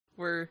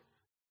 we're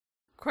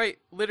quite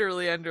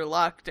literally under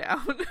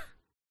lockdown.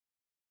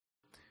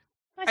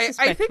 I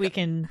suspect think... we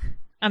can...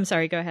 I'm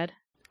sorry, go ahead.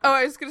 Oh,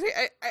 I was gonna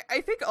say,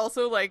 I think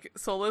also, like,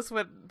 Solus,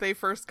 when they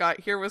first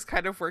got here, was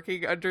kind of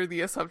working under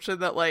the assumption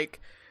that, like,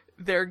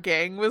 their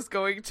gang was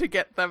going to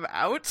get them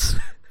out.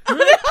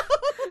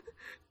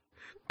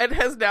 And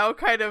has now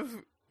kind of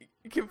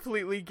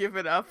completely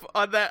given up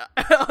on that,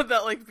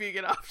 like, being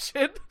an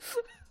option.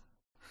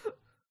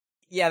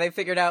 Yeah, they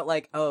figured out,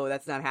 like, oh,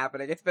 that's not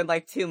happening. It's been,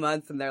 like, 2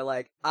 months, and they're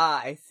like,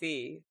 I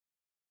see.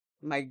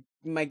 My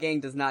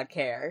gang does not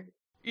care.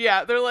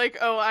 Yeah, they're like,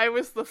 oh, I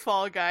was the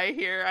fall guy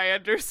here. I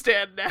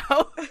understand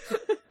now.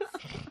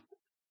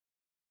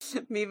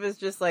 Miva's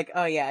just like,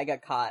 oh yeah, I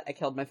got caught. I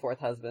killed my 4th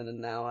husband, and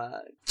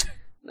now,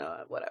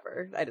 no,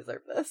 whatever. I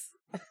deserve this.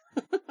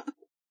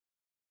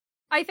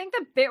 I think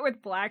the bit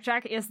with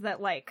Blackjack is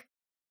that, like,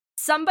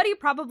 somebody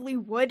probably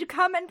would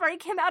come and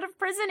break him out of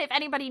prison if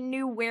anybody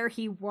knew where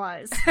he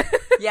was.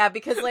 Yeah,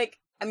 because, like,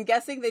 I'm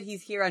guessing that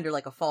he's here under,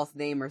 like, a false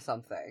name or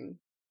something.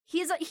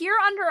 He's here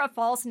under a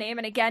false name,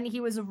 and again, he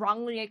was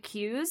wrongly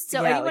accused,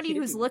 so yeah, anybody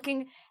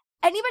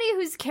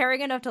who's caring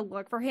enough to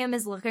look for him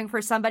is looking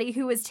for somebody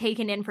who was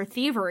taken in for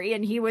thievery,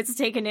 and he was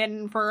taken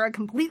in for a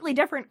completely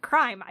different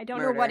crime. I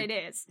don't know what it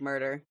is.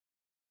 Murder.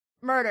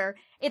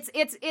 It's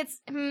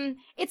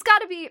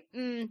gotta be, we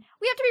have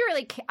to be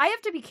really, I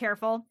have to be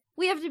careful.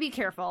 We have to be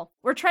careful.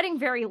 We're treading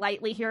very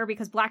lightly here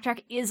because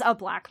Blackjack is a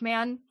black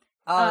man.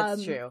 Oh,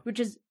 that's true. Which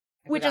is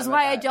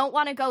why I don't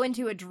want to go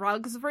into a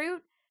drugs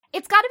route.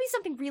 It's gotta be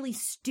something really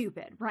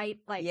stupid, right?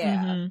 Like,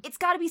 yeah. It's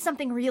gotta be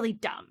something really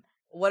dumb.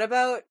 What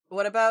about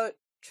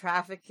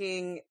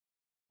trafficking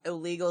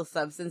illegal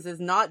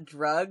substances? Not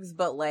drugs,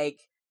 but, like,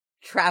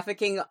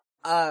 trafficking,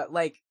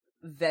 like,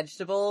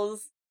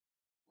 vegetables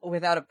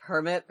without a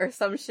permit or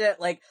some shit?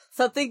 Like,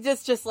 something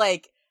just,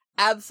 like,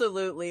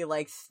 absolutely,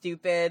 like,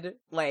 stupid.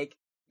 Like,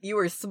 you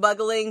were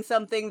smuggling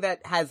something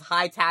that has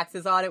high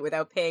taxes on it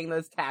without paying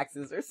those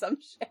taxes or some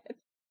shit.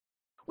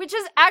 Which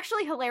is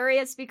actually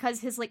hilarious because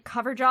his, like,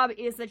 cover job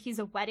is that he's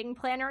a wedding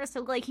planner,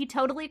 so, like, he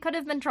totally could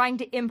have been trying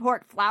to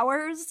import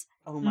flowers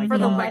for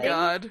the wedding.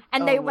 God.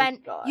 And they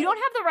went, you don't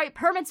have the right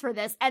permits for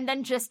this, and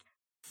then just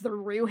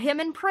threw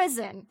him in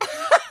prison.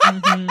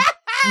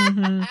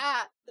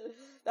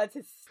 That's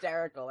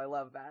hysterical. I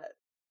love that.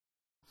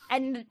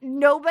 And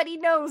nobody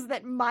knows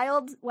that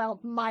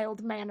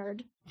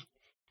mild-mannered,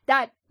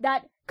 that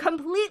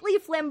completely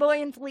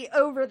flamboyantly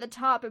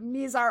over-the-top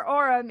Mizar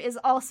Oram is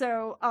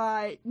also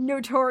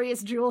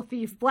notorious jewel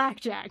thief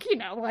Blackjack. You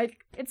know,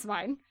 like, it's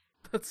fine.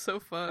 That's so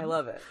fun. I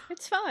love it.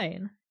 It's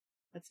fine.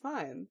 It's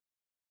fine.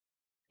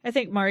 I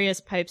think Marius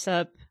pipes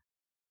up,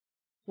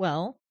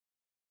 well,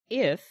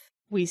 if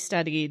we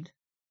studied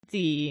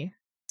the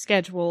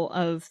schedule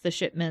of the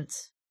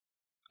shipments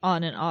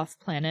on and off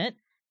planet,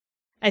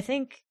 I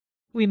think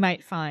we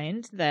might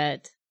find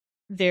that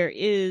there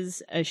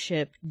is a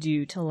ship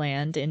due to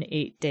land in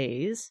 8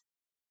 days.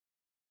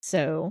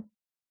 So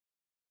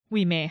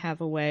we may have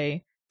a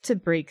way to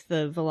break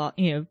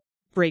the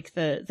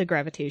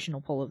gravitational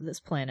pull of this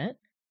planet.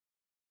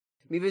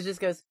 Miva just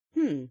goes,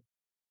 and,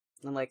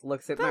 like,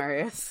 looks at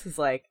Marius. Is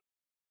like,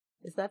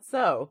 is that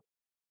so?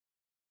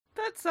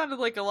 That sounded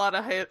like a lot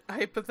of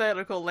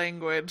hypothetical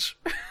language.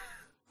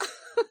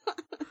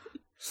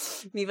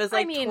 Miva's,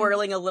 like,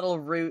 twirling a little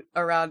root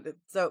around it.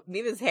 So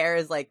Miva's hair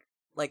is, like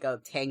a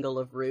tangle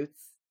of roots.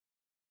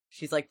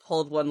 She's, like,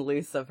 pulled one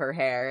loose of her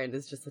hair and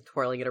is just, like,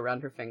 twirling it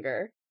around her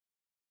finger.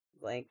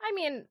 Like, I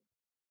mean,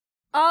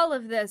 all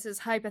of this is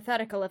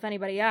hypothetical if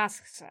anybody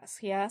asks us,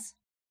 yes?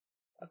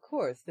 Of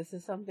course, this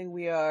is something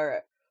we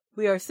are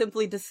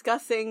simply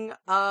discussing,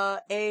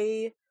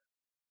 a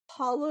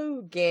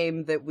hollow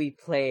game that we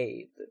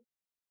played.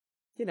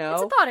 You know?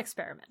 It's a thought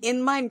experiment.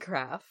 In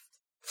Minecraft.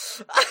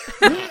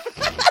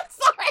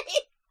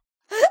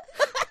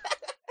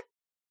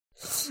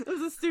 It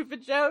was a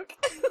stupid joke.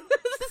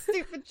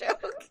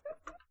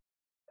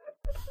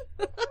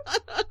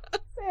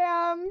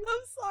 Sam.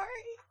 I'm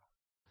sorry.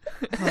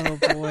 Oh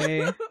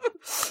boy.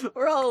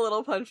 We're all a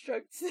little punch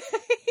drunk today.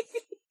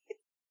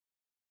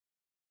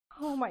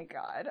 Oh my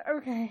god.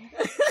 Okay.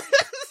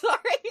 Sorry,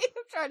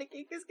 I'm trying to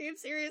keep this game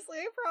seriously,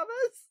 I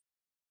promise.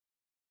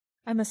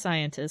 I'm a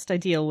scientist. I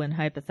deal in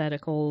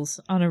hypotheticals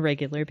on a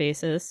regular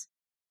basis.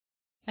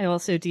 I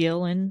also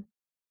deal in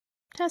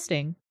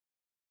testing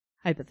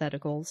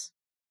hypotheticals.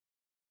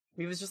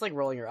 He was just like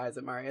rolling your eyes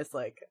at Marius,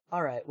 like,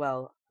 alright,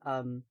 well,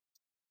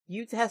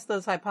 you test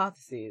those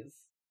hypotheses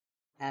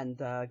and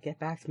get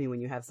back to me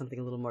when you have something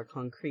a little more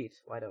concrete,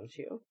 why don't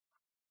you?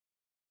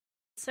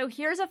 So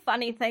here's a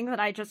funny thing that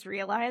I just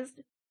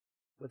realized.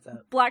 What's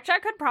up?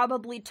 Blackjack could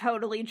probably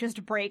totally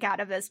just break out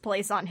of this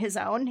place on his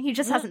own. He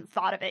just hasn't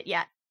thought of it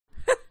yet.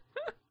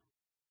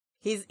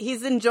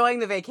 He's enjoying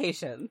the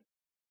vacation.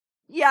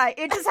 Yeah,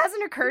 it just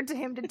hasn't occurred to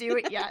him to do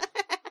it yet.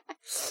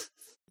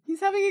 He's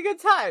having a good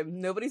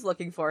time. Nobody's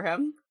looking for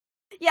him.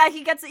 Yeah,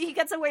 he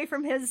gets away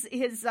from his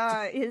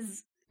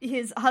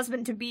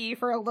husband to be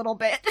for a little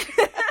bit.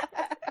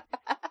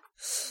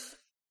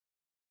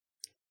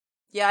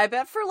 Yeah, I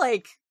bet for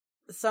like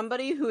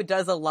somebody who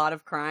does a lot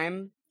of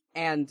crime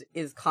and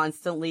is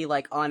constantly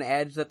like on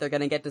edge that they're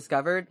gonna get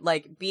discovered,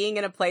 like being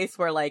in a place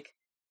where like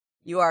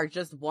you are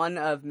just one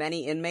of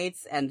many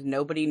inmates and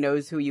nobody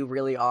knows who you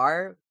really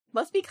are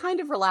must be kind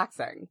of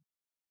relaxing.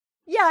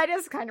 Yeah, it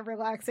is kind of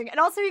relaxing. And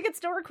also he gets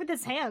to work with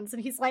his hands,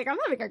 and he's like, I'm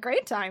having a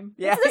great time.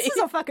 Yeah. This is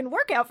a fucking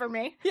workout for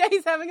me. Yeah,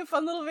 he's having a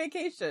fun little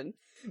vacation.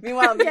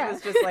 Meanwhile, me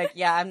was just like,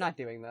 yeah, I'm not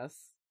doing this.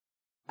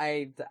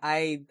 I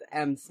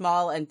am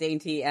small and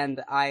dainty,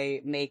 and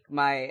I make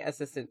my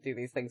assistant do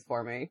these things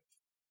for me.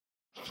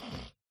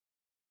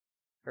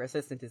 Her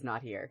assistant is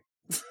not here.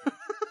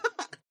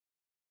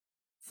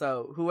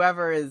 So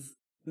whoever is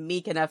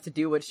meek enough to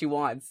do what she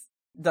wants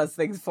does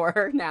things for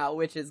her now,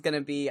 which is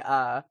gonna be,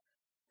 Yeah.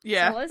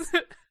 Solus?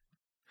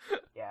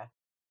 yeah.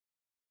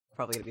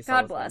 Probably gonna be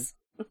God Solus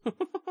bless.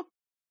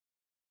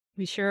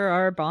 We sure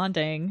are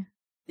bonding.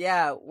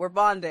 Yeah, we're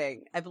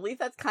bonding. I believe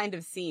that's kind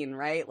of seen,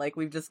 right? Like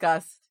we've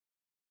discussed.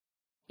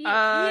 Yeah,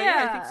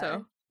 I think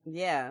so.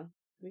 Yeah.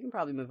 We can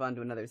probably move on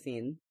to another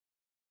scene.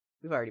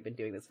 We've already been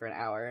doing this for an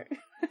hour.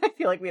 I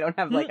feel like we don't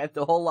have like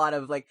a whole lot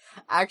of like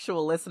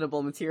actual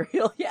listenable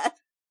material yet.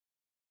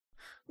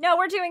 No,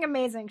 we're doing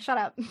amazing. Shut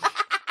up.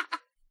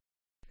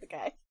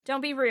 Okay.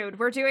 Don't be rude.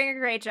 We're doing a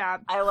great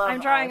job. I'm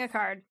drawing a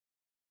card.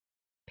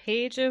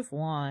 Page of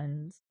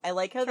Wands. I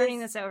like how Turning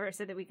this over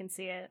so that we can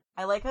see it.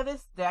 I like how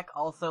this deck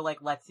also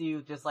like lets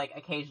you just like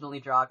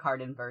occasionally draw a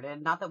card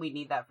inverted. Not that we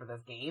need that for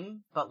this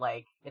game, but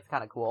like it's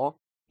kind of cool.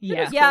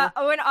 Yeah. Yeah,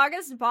 when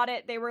August bought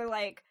it, they were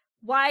like,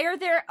 why are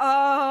there...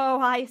 Oh,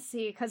 I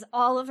see. Because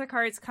all of the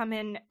cards come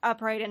in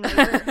upright and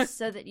reverse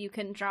so that you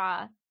can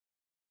draw...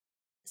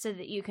 So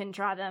that you can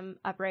draw them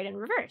upright and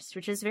reversed,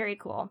 which is very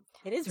cool.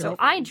 It is. So Really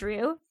I fun.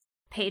 drew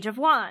Page of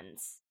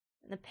Wands.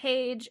 The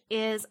page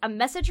is a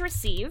message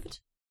received,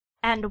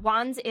 and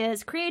Wands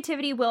is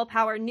creativity,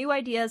 willpower, new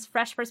ideas,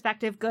 fresh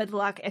perspective, good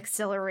luck,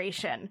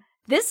 acceleration.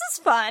 This is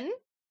fun.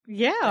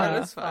 Yeah.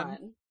 That is fun.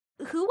 fun.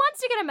 Who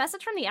wants to get a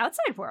message from the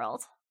outside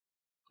world?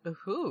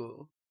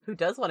 Who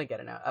does want to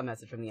get a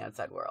message from the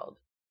outside world?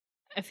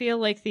 I feel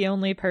like the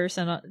only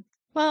person...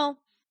 Well,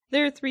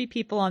 there are 3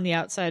 people on the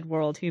outside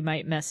world who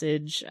might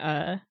message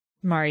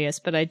Marius,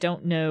 but I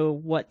don't know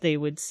what they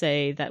would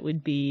say that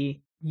would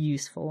be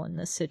useful in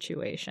this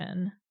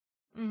situation.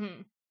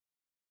 Mm-hmm.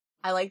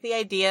 I like the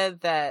idea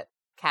that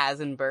Kaz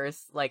and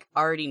Burst like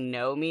already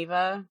know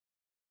Miva.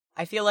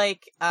 I feel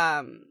like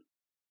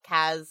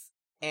Kaz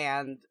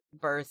and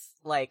Burst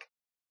like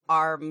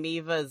are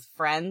Miva's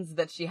friends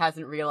that she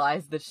hasn't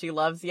realized that she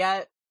loves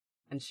yet,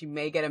 and she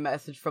may get a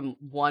message from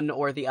one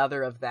or the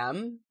other of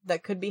them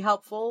that could be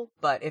helpful,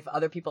 but if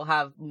other people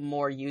have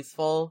more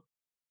useful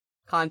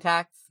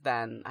contacts,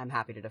 then I'm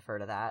happy to defer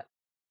to that.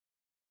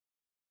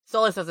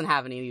 Solus doesn't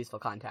have any useful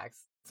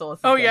contacts. Solus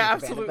is Oh getting yeah,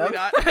 advantage of absolutely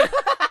them.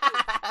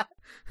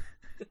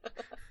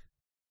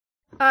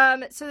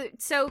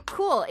 not. So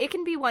cool. It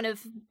can be one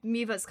of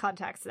Miva's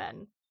contacts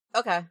then.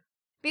 Okay.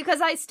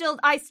 Because I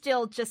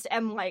still just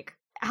am like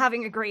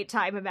having a great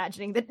time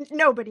imagining that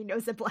nobody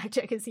knows that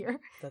Blackjack is here.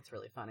 That's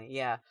really funny.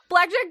 Yeah.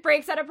 Blackjack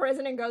breaks out of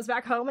prison and goes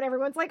back home, and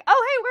everyone's like,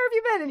 "Oh, hey, where have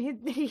you been?"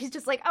 And he's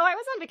just like, "Oh, I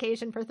was on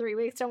vacation for 3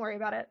 weeks. Don't worry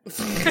about it."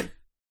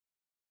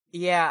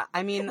 Yeah,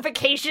 I mean,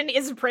 Vacation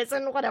is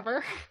prison,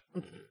 whatever.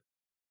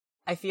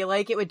 I feel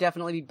like it would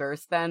definitely be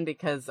Burst then,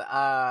 because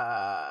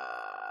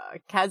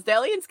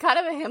Kazdelian's kind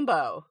of a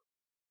himbo.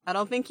 I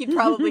don't think he'd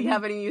probably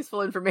have any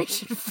useful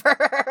information for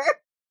her.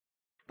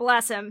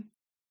 Bless him,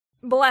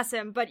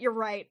 but you're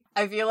right.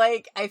 I feel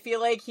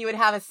like he would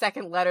have a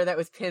second letter that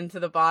was pinned to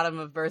the bottom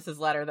of Burst's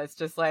letter that's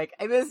just like,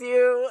 I miss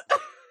you.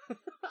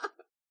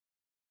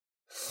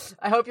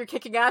 I hope you're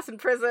kicking ass in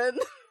prison.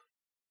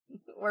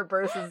 Where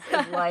Burst is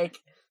like,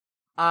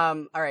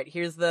 alright,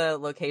 here's the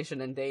location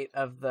and date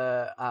of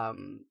the,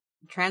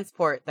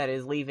 transport that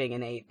is leaving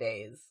in 8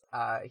 days.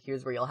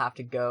 Here's where you'll have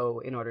to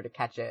go in order to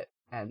catch it,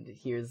 and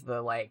here's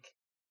the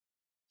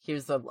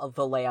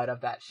layout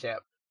of that ship.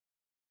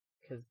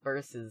 Because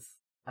Burst is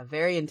a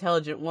very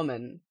intelligent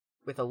woman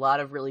with a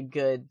lot of really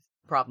good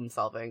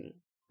problem-solving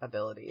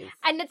abilities.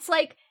 And it's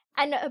like,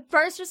 and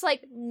Burst just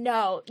like,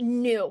 no,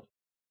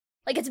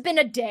 Like, it's been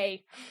a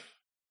day.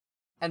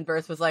 And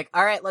Berth was like,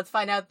 all right, let's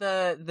find out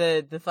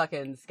the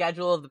fucking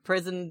schedule of the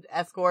prison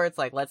escorts.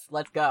 Like, let's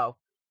go.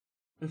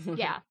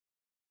 Yeah.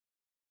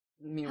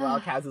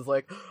 Meanwhile, Kaz is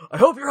like, I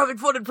hope you're having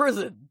fun in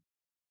prison.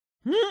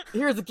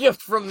 Here's a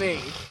gift from me.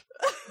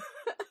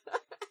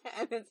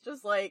 And it's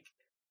just like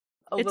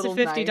It's a little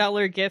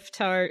 $50 gift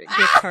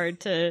card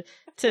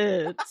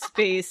to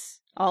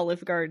Space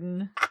Olive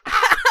Garden.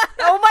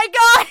 Oh my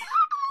god!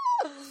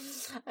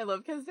 I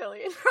love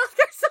Castellian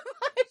Rothgar so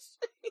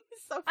much. He's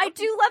so I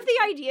do love the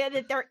idea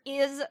that there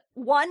is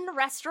one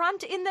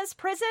restaurant in this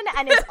prison,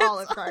 and it's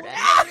Olive Garden.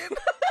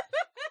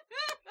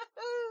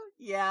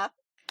 Yeah,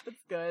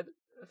 that's good.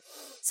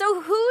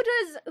 So who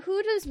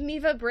does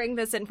Miva bring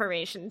this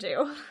information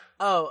to?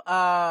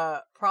 Oh,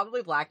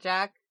 probably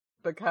Blackjack,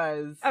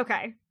 because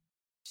Okay.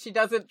 she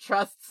doesn't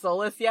trust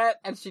Solus yet,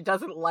 and she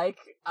doesn't like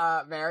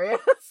Marius.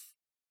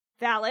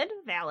 Valid.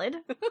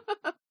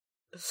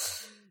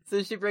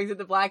 So she brings it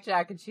to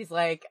Blackjack, and she's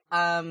like,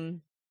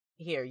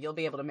 here, you'll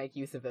be able to make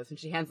use of this. And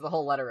she hands the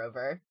whole letter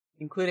over,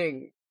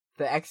 including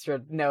the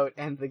extra note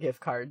and the gift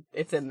card.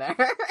 It's in there.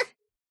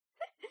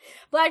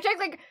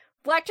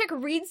 Blackjack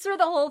reads through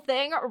the whole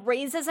thing,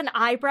 raises an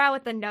eyebrow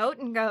at the note,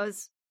 and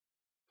goes,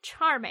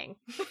 charming.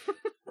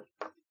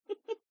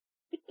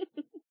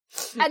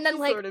 And then,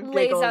 Sort of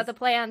lays giggles. out the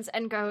plans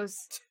and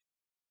goes,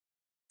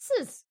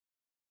 this is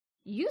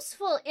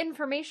useful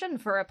information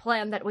for a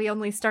plan that we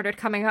only started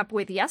coming up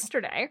with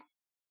yesterday.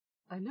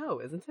 I know,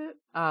 isn't it?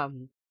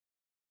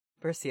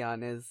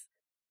 Bercion is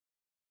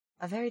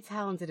a very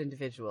talented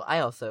individual. I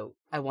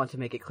want to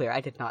make it clear,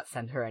 I did not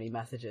send her any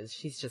messages.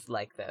 She's just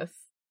like this.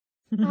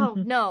 Oh,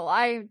 no,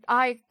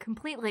 I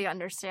completely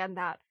understand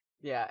that.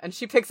 Yeah, and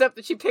she picks up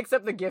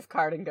the gift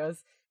card and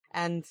goes,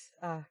 and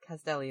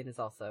Castellian is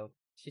also.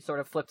 She sort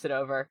of flips it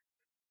over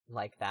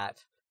like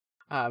that.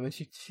 And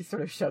she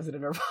sort of shoves it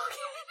in her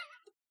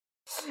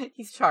pocket.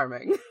 He's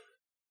charming.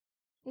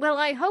 Well,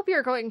 I hope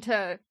you're going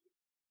to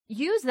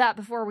use that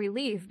before we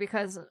leave,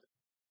 because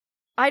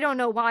I don't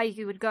know why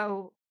you would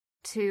go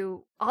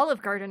to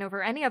Olive Garden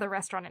over any other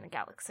restaurant in the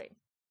galaxy.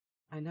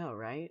 I know,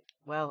 right?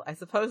 Well, I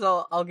suppose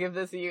I'll give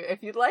this to you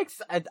if you'd like.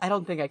 I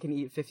don't think I can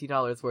eat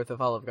 $50 worth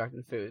of Olive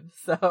Garden food,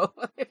 so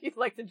if you'd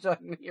like to join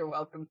me, you're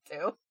welcome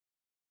to.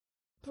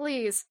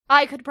 Please,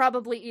 I could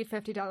probably eat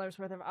 $50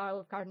 worth of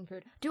Olive Garden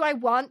food. Do I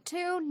want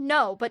to?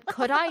 No, but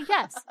could I?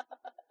 Yes.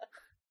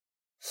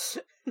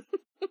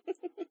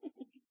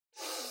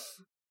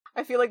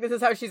 I feel like this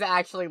is how she's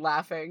actually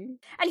laughing.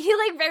 And he,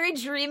 very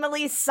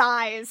dreamily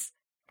sighs,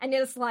 and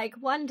is like,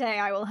 one day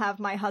I will have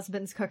my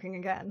husband's cooking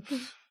again.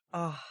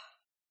 Oh.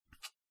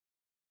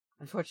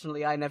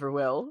 Unfortunately, I never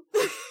will.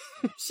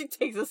 She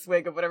takes a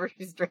swig of whatever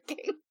she's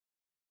drinking.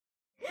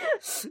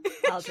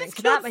 I'll drink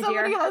She's that, killed my so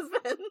dear. many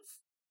husbands.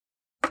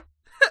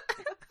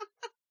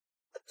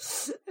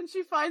 And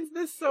she finds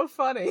this so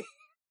funny.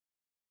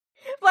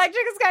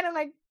 Blackjack is kind of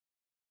like,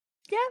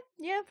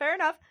 yeah, fair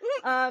enough.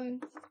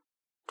 And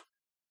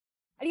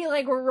he,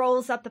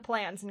 rolls up the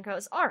plans and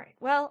goes, alright,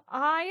 well,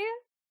 I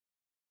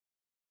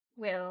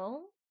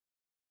will...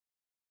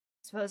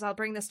 suppose I'll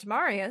bring this to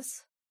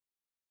Marius.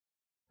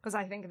 Because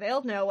I think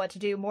they'll know what to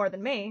do more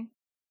than me.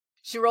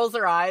 She rolls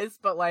her eyes,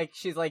 but,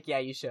 she's like, yeah,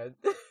 you should.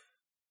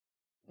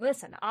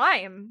 Listen, I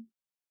am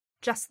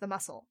just the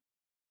muscle.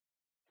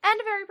 And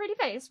a very pretty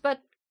face,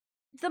 but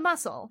the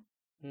muscle.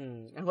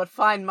 And what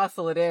fine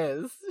muscle it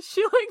is.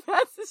 She,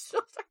 pats his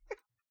shoulder.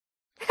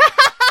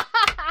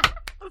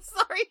 I'm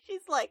sorry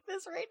she's like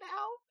this right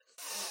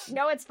now.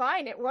 No, it's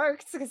fine. It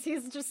works, because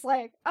he's just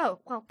like, oh,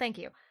 well, thank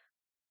you.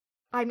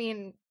 I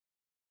mean,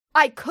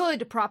 I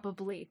could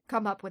probably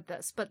come up with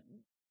this, but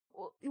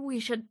we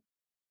should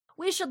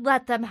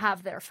let them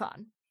have their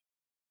fun.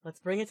 Let's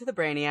bring it to the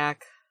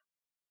Brainiac.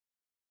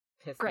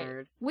 Piss Great.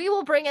 nerd. We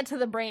will bring it to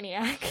the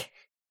Brainiac.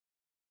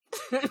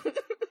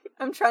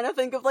 I'm trying to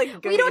think of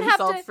good We don't have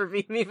insults to- for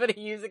Miva to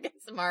use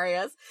against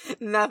Marius.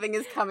 Nothing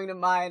is coming to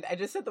mind. I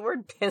just said the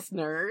word piss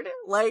nerd.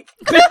 What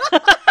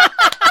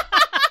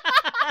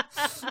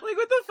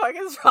the fuck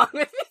is wrong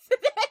with me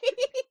today?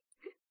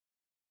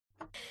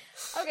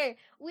 Okay,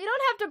 we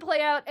don't have to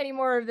play out any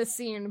more of this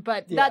scene,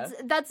 but Yeah.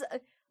 that's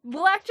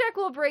Blackjack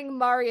will bring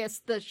Marius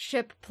the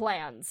ship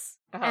plans.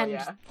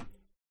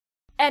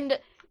 And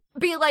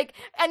be like,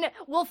 and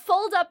we'll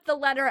fold up the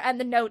letter and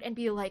the note and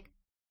be like,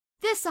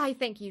 this I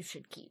think you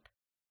should keep.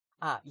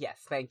 Yes,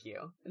 thank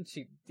you. And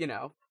she,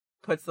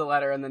 puts the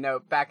letter and the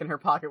note back in her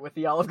pocket with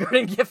the Olive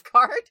Garden gift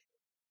card.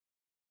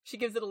 She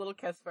gives it a little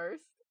kiss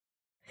first.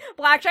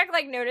 Blackjack,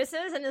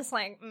 notices and is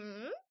like,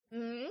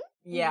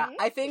 Yeah,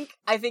 I think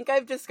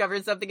I've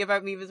discovered something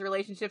about Miva's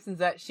relationships is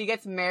that she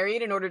gets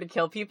married in order to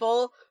kill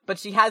people, but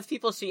she has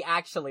people she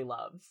actually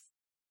loves.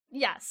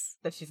 Yes.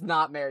 That she's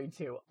not married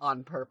to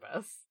on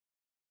purpose.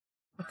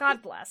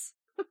 God bless.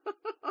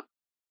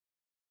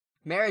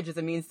 Marriage is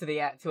a means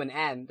to an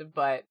end,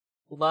 but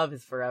love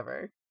is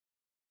forever.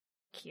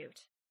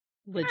 Cute.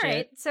 Legit.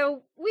 Alright,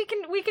 so we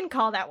can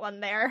call that one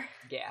there.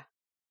 Yeah.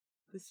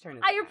 Whose turn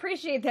is I it?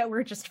 appreciate that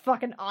we're just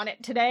fucking on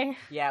it today.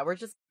 Yeah, we're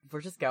just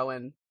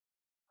going.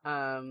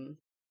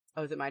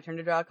 Oh, is it my turn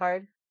to draw a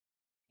card?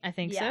 I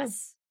think so.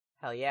 Yes.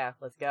 Hell yeah,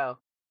 let's go.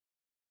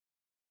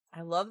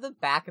 I love the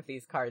back of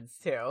these cards,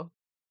 too.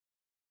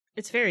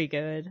 It's very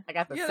good. I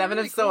got the Yeah, Seven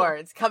really of cool.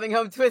 Swords, coming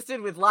home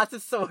twisted with lots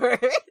of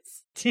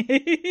swords.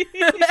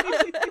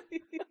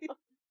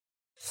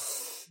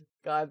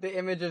 God, the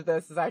image of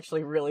this is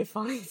actually really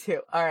funny,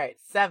 too. Alright,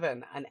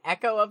 7, an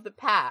echo of the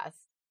past.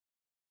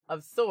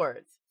 Of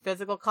swords,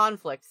 physical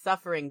conflict,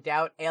 suffering,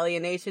 doubt,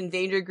 alienation,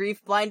 danger,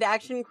 grief, blind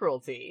action,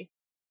 cruelty.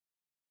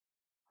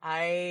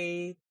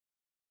 I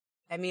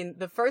mean,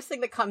 the first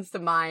thing that comes to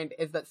mind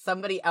is that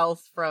somebody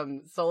else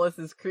from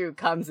Solas's crew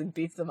comes and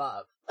beats him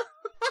up.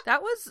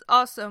 That was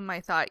also my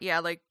thought. Yeah,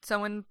 like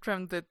someone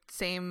from the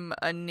same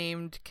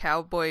unnamed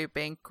cowboy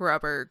bank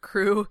robber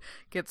crew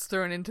gets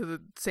thrown into the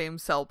same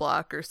cell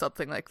block or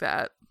something like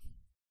that.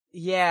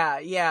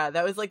 Yeah,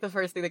 that was like the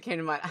first thing that came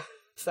to mind.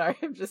 Sorry,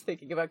 I'm just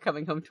thinking about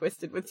coming home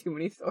twisted with too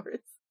many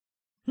swords.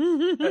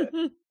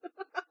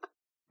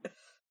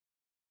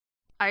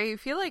 I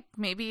feel like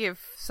maybe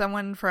if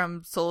someone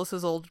from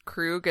Solas's old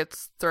crew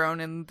gets thrown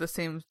in the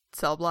same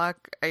cell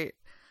block, I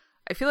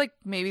feel like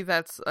maybe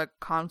that's a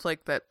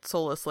conflict that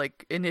Solas,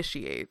 like,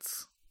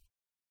 initiates.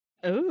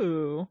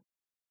 Ooh.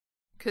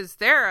 Because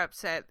they're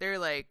upset. They're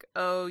like,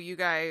 oh, you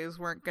guys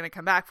weren't going to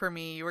come back for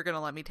me. You were going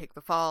to let me take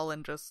the fall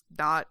and just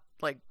not,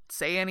 like,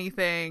 say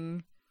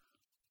anything.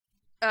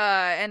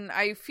 And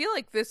I feel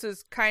like this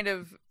is kind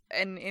of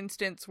an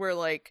instance where,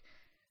 like,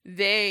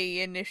 they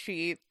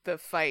initiate the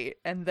fight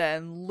and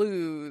then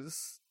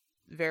lose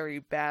very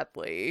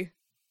badly.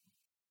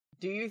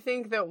 Do you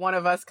think that one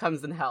of us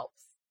comes and helps?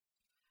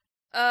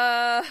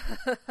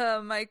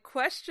 My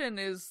question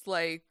is,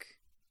 like,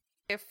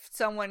 if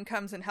someone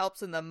comes and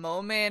helps in the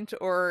moment,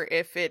 or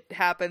if it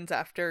happens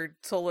after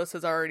Solas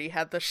has already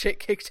had the shit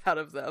kicked out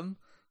of them.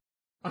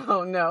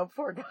 Oh no,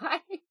 poor guy.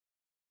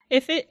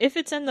 If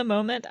it's in the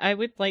moment, I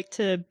would like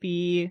to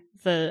be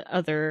the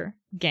other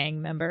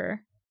gang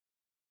member.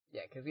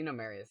 Yeah, because we know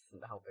Marius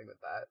isn't helping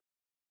with that.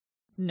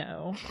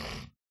 No.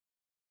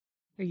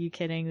 Are you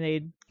kidding?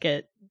 They'd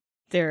get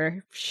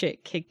their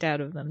shit kicked out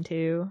of them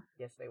too.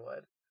 Yes, they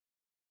would.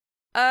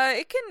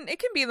 It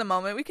can be the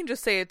moment. We can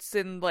just say it's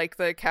in, like,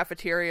 the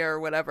cafeteria or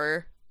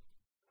whatever.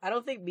 I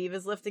don't think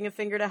Miva's lifting a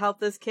finger to help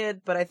this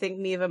kid, but I think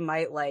Miva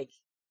might, like,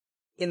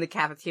 in the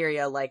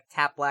cafeteria, like,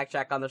 tap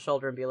Blackjack on the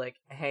shoulder and be like,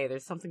 hey,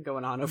 there's something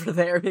going on over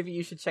there. Maybe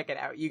you should check it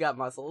out. You got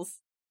muscles.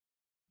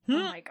 Oh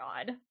my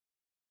god.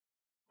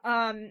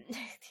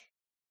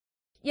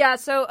 Yeah,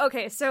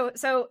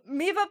 so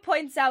Miva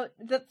points out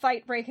the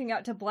fight breaking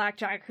out to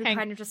Blackjack, who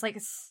kind of just like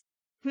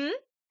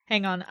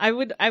Hang on. I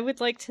would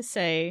like to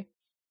say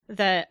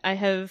that I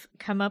have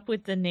come up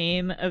with the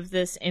name of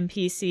this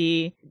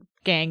NPC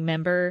gang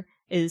member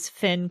is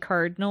Finn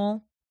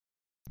Cardinal.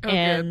 Oh,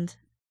 and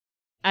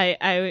good.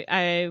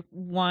 I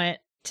want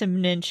to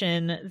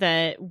mention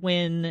that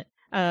when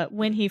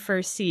he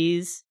first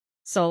sees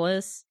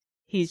Solas,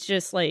 he's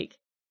just like,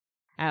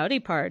 howdy,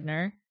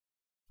 partner.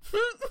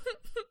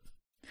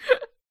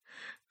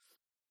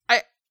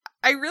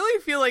 I really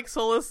feel like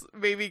Solas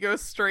maybe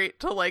goes straight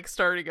to, like,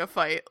 starting a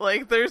fight.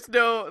 Like, there's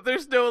no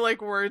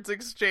like words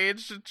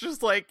exchanged. It's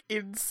just, like,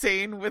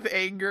 insane with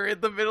anger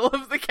in the middle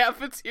of the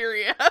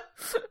cafeteria.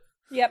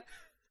 Yep.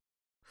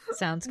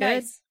 Sounds good.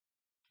 Nice.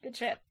 Good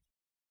shit.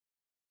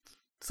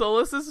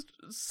 Solas is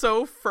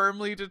so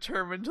firmly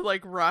determined to,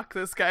 like, rock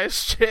this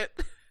guy's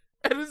shit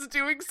and is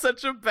doing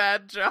such a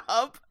bad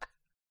job.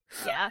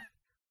 Yeah.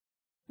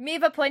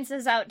 Miva points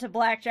this out to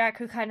Blackjack,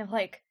 who kind of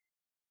like,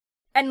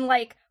 and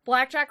like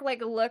Blackjack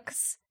like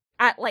looks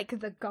at like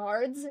the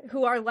guards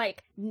who are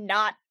like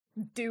not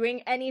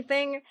doing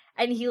anything,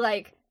 and he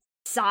like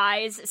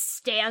sighs,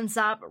 stands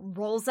up,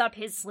 rolls up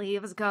his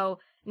sleeves,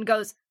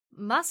 goes,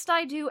 must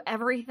I do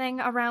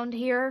everything around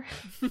here?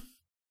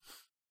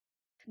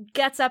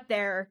 Gets up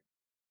there,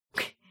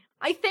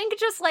 I think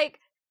just like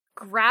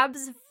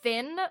grabs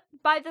Finn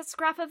by the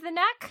scruff of the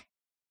neck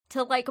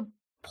to like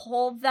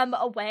pull them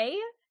away,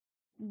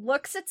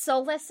 looks at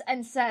Solas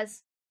and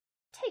says,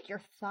 take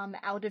your thumb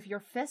out of your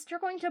fist, you're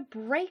going to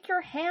break your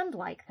hand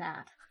like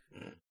that.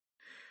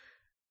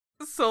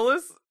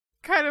 Solas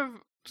kind of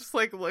just,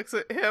 like, looks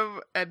at him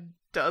and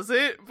does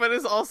it, but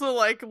is also,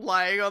 like,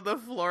 lying on the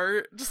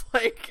floor, just,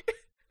 like...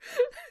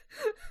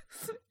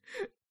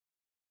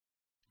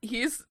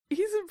 He's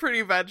in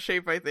pretty bad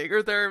shape, I think,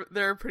 or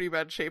they're in pretty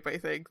bad shape, I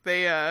think.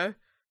 They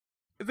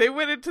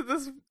went into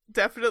this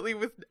definitely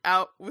with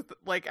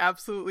like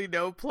absolutely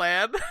no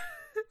plan.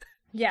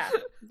 Yeah.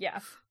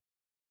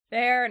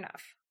 Fair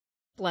enough.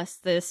 Bless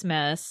this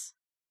mess.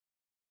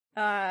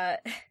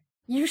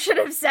 You should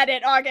have said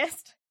it,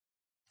 August.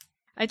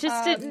 I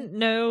just didn't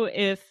know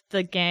if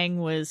the gang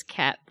was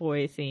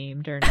Catboy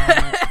themed or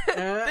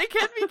not. They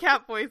can be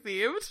Catboy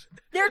themed.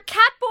 They're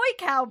Catboy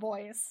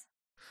Cowboys.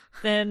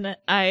 Then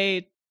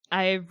I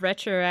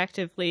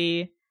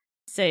retroactively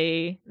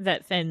say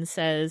that Finn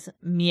says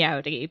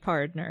meowdy,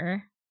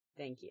 partner.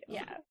 Thank you.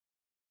 Yeah.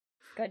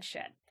 Good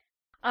shit.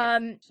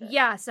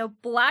 Yeah, so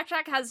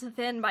Blackjack has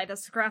Finn by the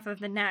scruff of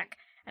the neck,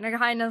 and are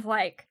kind of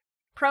like,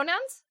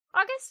 pronouns,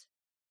 August?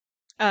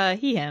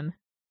 Him.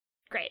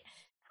 Great.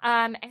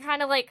 And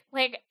kind of like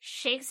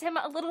shakes him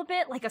a little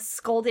bit like a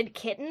scolded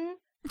kitten.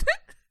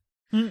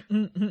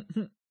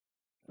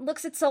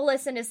 Looks at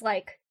Solus and is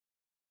like,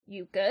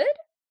 "You good?"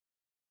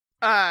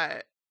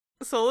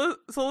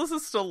 Solus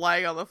is still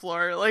lying on the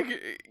floor, like,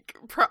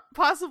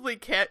 possibly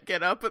can't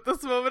get up at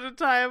this moment in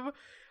time,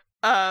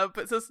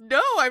 but says,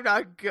 "No, I'm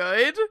not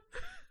good."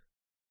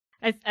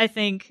 I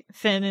think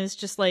Finn is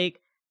just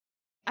like,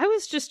 I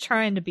was just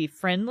trying to be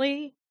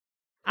friendly.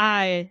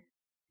 I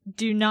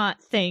do not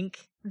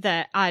think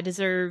that I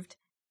deserved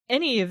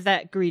any of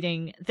that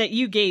greeting that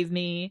you gave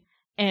me,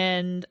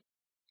 and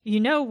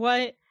you know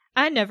what?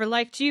 I never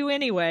liked you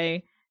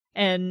anyway.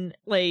 And,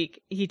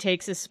 like, he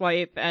takes a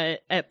swipe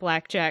at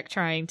Blackjack,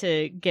 trying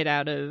to get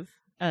out of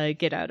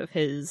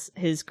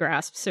his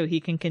grasp so he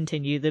can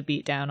continue the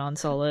beatdown on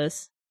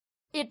Solus.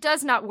 It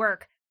does not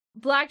work.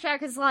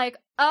 Blackjack is like,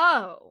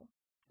 "Oh,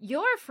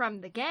 you're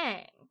from the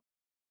gang.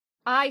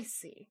 I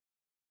see."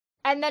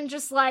 And then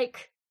just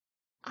like,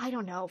 I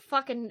don't know,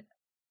 fucking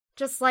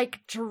just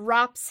like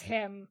drops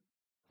him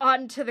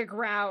onto the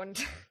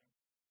ground.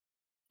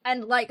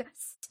 And like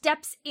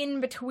steps in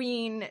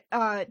between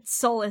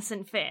Solus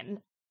and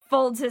Finn,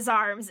 folds his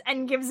arms,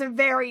 and gives a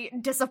very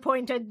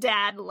disappointed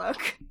dad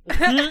look.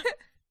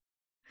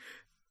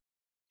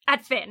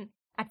 At Finn.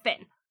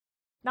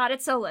 Not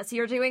at Solus.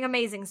 You're doing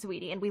amazing,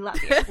 sweetie, and we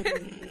love you.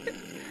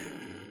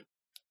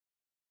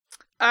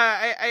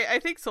 I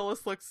think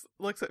Solus looks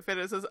at Finn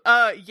and says,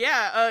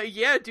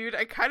 yeah, dude,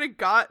 I kind of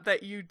got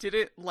that you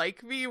didn't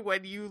like me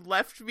when you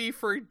left me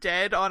for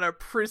dead on a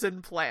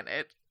prison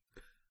planet.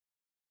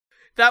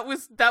 That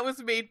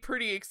was made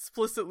pretty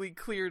explicitly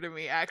clear to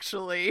me,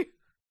 actually."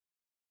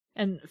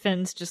 And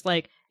Finn's just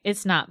like,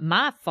 "It's not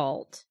my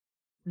fault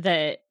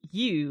that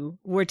you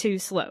were too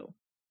slow."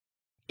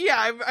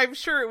 Yeah, I'm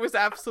sure it was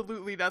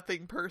absolutely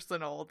nothing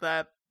personal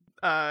that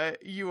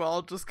you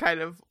all just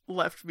kind of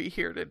left me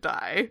here to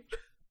die.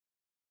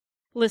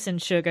 Listen,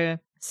 Sugar,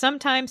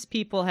 sometimes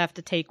people have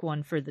to take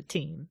one for the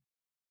team.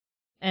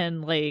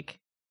 And, like,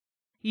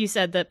 you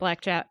said that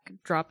Blackjack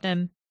dropped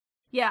him?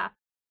 Yeah.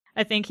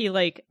 I think he,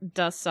 like,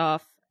 dusts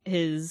off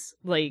his,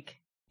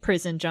 like,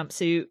 prison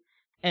jumpsuit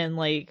and,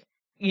 like,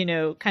 you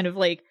know, kind of,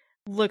 like,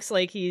 looks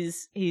like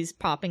he's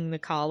popping the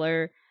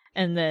collar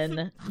and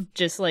then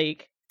just,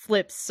 like,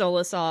 flips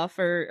Solus off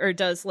or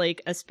does,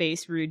 like, a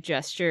space rude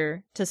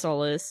gesture to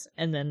Solus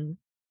and then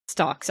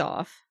stalks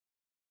off.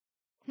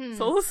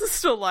 Solus is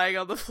still lying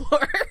on the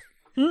floor.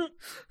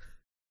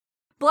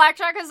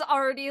 Blackjack is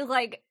already,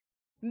 like,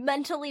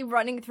 mentally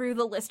running through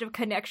the list of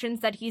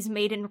connections that he's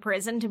made in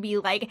prison to be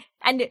like,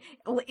 and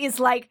is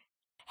like,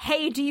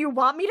 "Hey, do you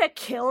want me to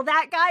kill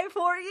that guy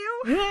for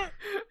you?"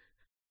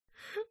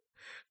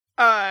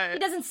 He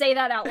doesn't say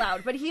that out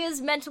loud, but he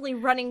is mentally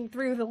running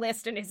through the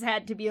list in his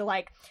head to be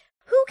like,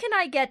 "Who can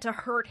I get to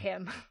hurt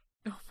him?"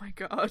 Oh my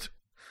god.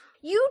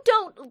 You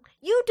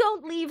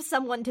don't leave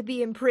someone to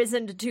be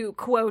imprisoned to,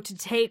 quote,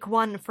 "take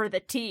one for the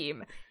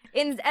team."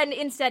 And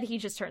instead he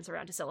just turns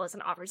around to Solus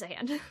and offers a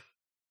hand.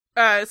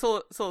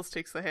 Solus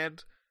takes the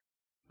hand.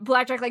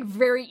 Blackjack, like,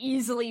 very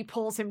easily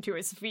pulls him to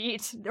his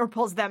feet, or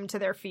pulls them to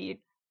their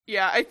feet.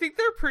 Yeah, I think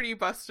they're pretty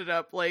busted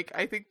up. Like,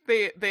 I think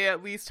they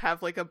at least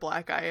have, like, a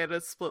black eye and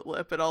a split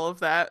lip and all of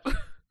that.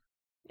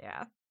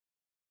 Yeah.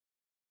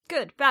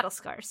 Good. Battle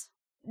scars.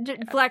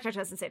 Blackjack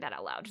doesn't say that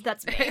out loud.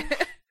 That's me.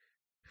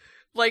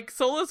 Like,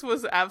 Solus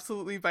was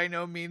absolutely by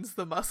no means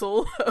the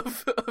muscle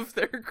of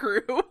their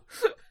crew.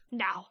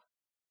 No.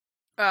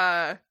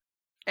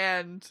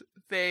 And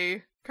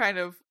they kind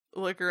of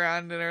look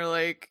around and are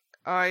like,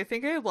 "Oh, I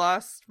think I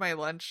lost my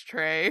lunch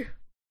tray."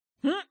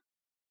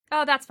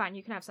 Oh, that's fine.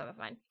 You can have some of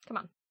mine. Come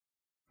on.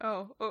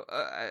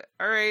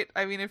 Alright.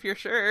 I mean, if you're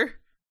sure.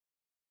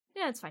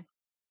 Yeah, it's fine.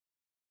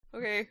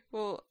 Okay,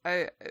 well,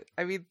 I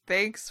mean,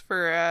 thanks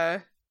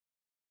for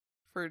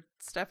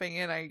stepping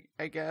in,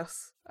 I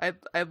guess.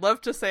 I'd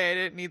love to say I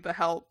didn't need the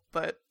help,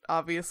 but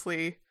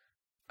obviously...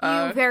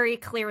 you very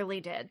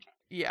clearly did.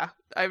 Yeah,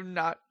 I'm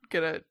not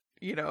gonna,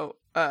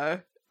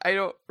 I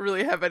don't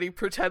really have any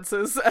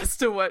pretenses as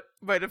to what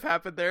might have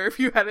happened there if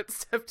you hadn't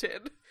stepped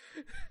in.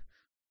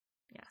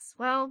 Yes,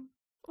 well,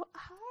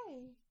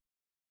 hi.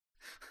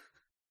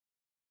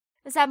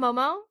 Is that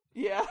Momo?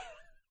 Yeah.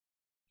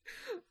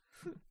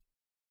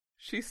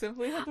 She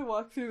simply had to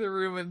walk through the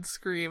room and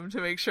scream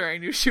to make sure I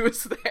knew she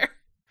was there.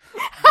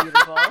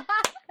 Beautiful.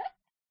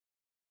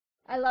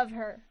 I love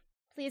her.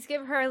 Please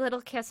give her a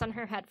little kiss on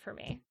her head for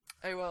me.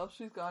 I will.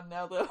 She's gone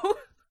now, though.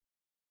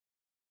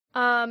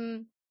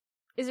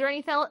 Is there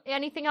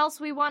anything else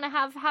we want to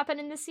have happen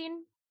in this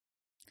scene?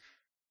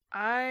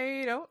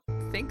 I don't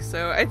think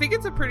so. I think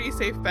it's a pretty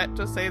safe bet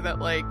to say that,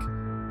 like,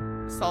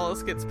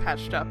 Solus gets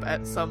patched up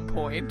at some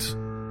point.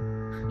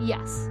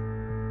 Yes.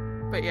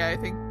 But yeah, I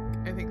think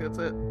that's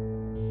it.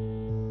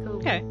 Cool.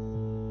 Okay.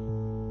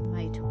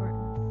 My turn.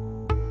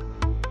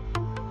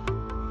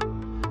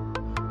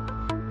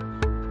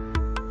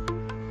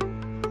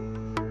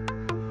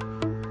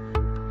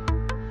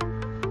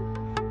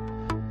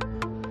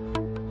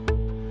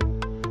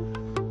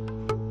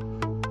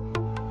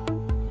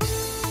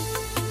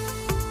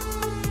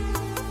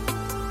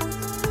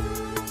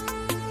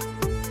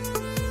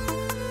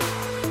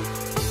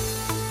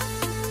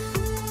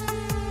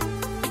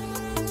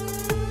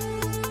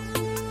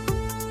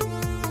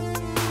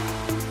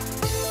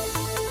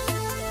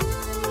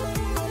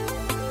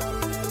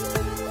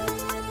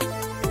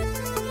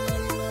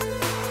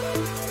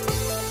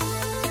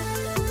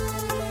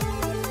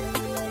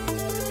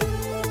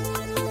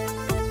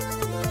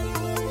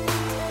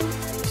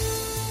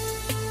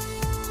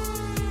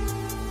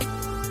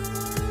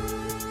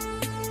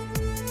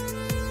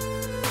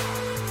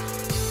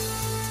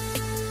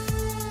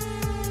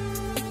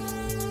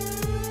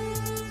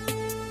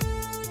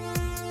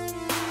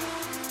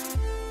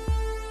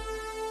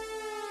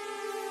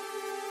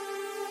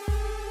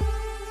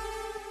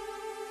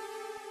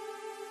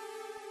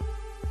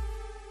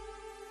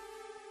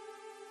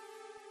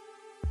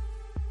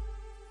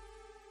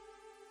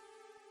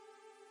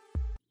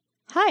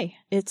 Hi,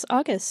 it's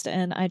August,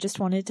 and I just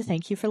wanted to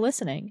thank you for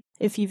listening.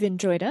 If you've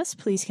enjoyed us,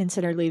 please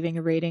consider leaving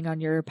a rating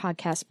on your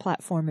podcast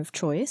platform of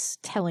choice,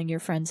 telling your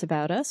friends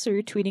about us,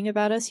 or tweeting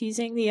about us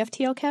using the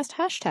FTLcast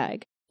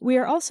hashtag. We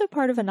are also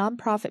part of a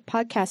nonprofit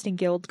podcasting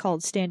guild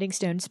called Standing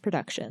Stones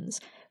Productions.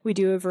 We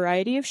do a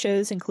variety of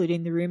shows,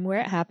 including The Room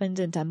Where It Happened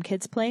and Dumb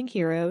Kids Playing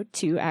Hero,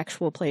 2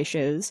 actual play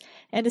shows,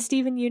 and a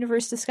Steven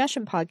Universe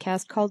discussion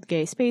podcast called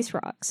Gay Space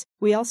Rocks.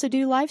 We also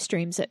do live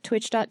streams at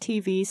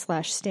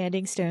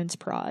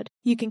twitch.tv/StandingStonesProd.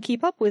 You can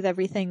keep up with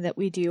everything that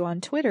we do on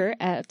Twitter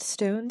at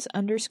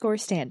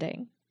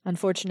Stones_Standing.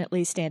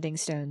 Unfortunately, Standing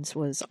Stones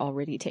was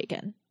already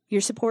taken.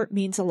 Your support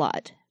means a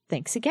lot.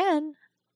 Thanks again!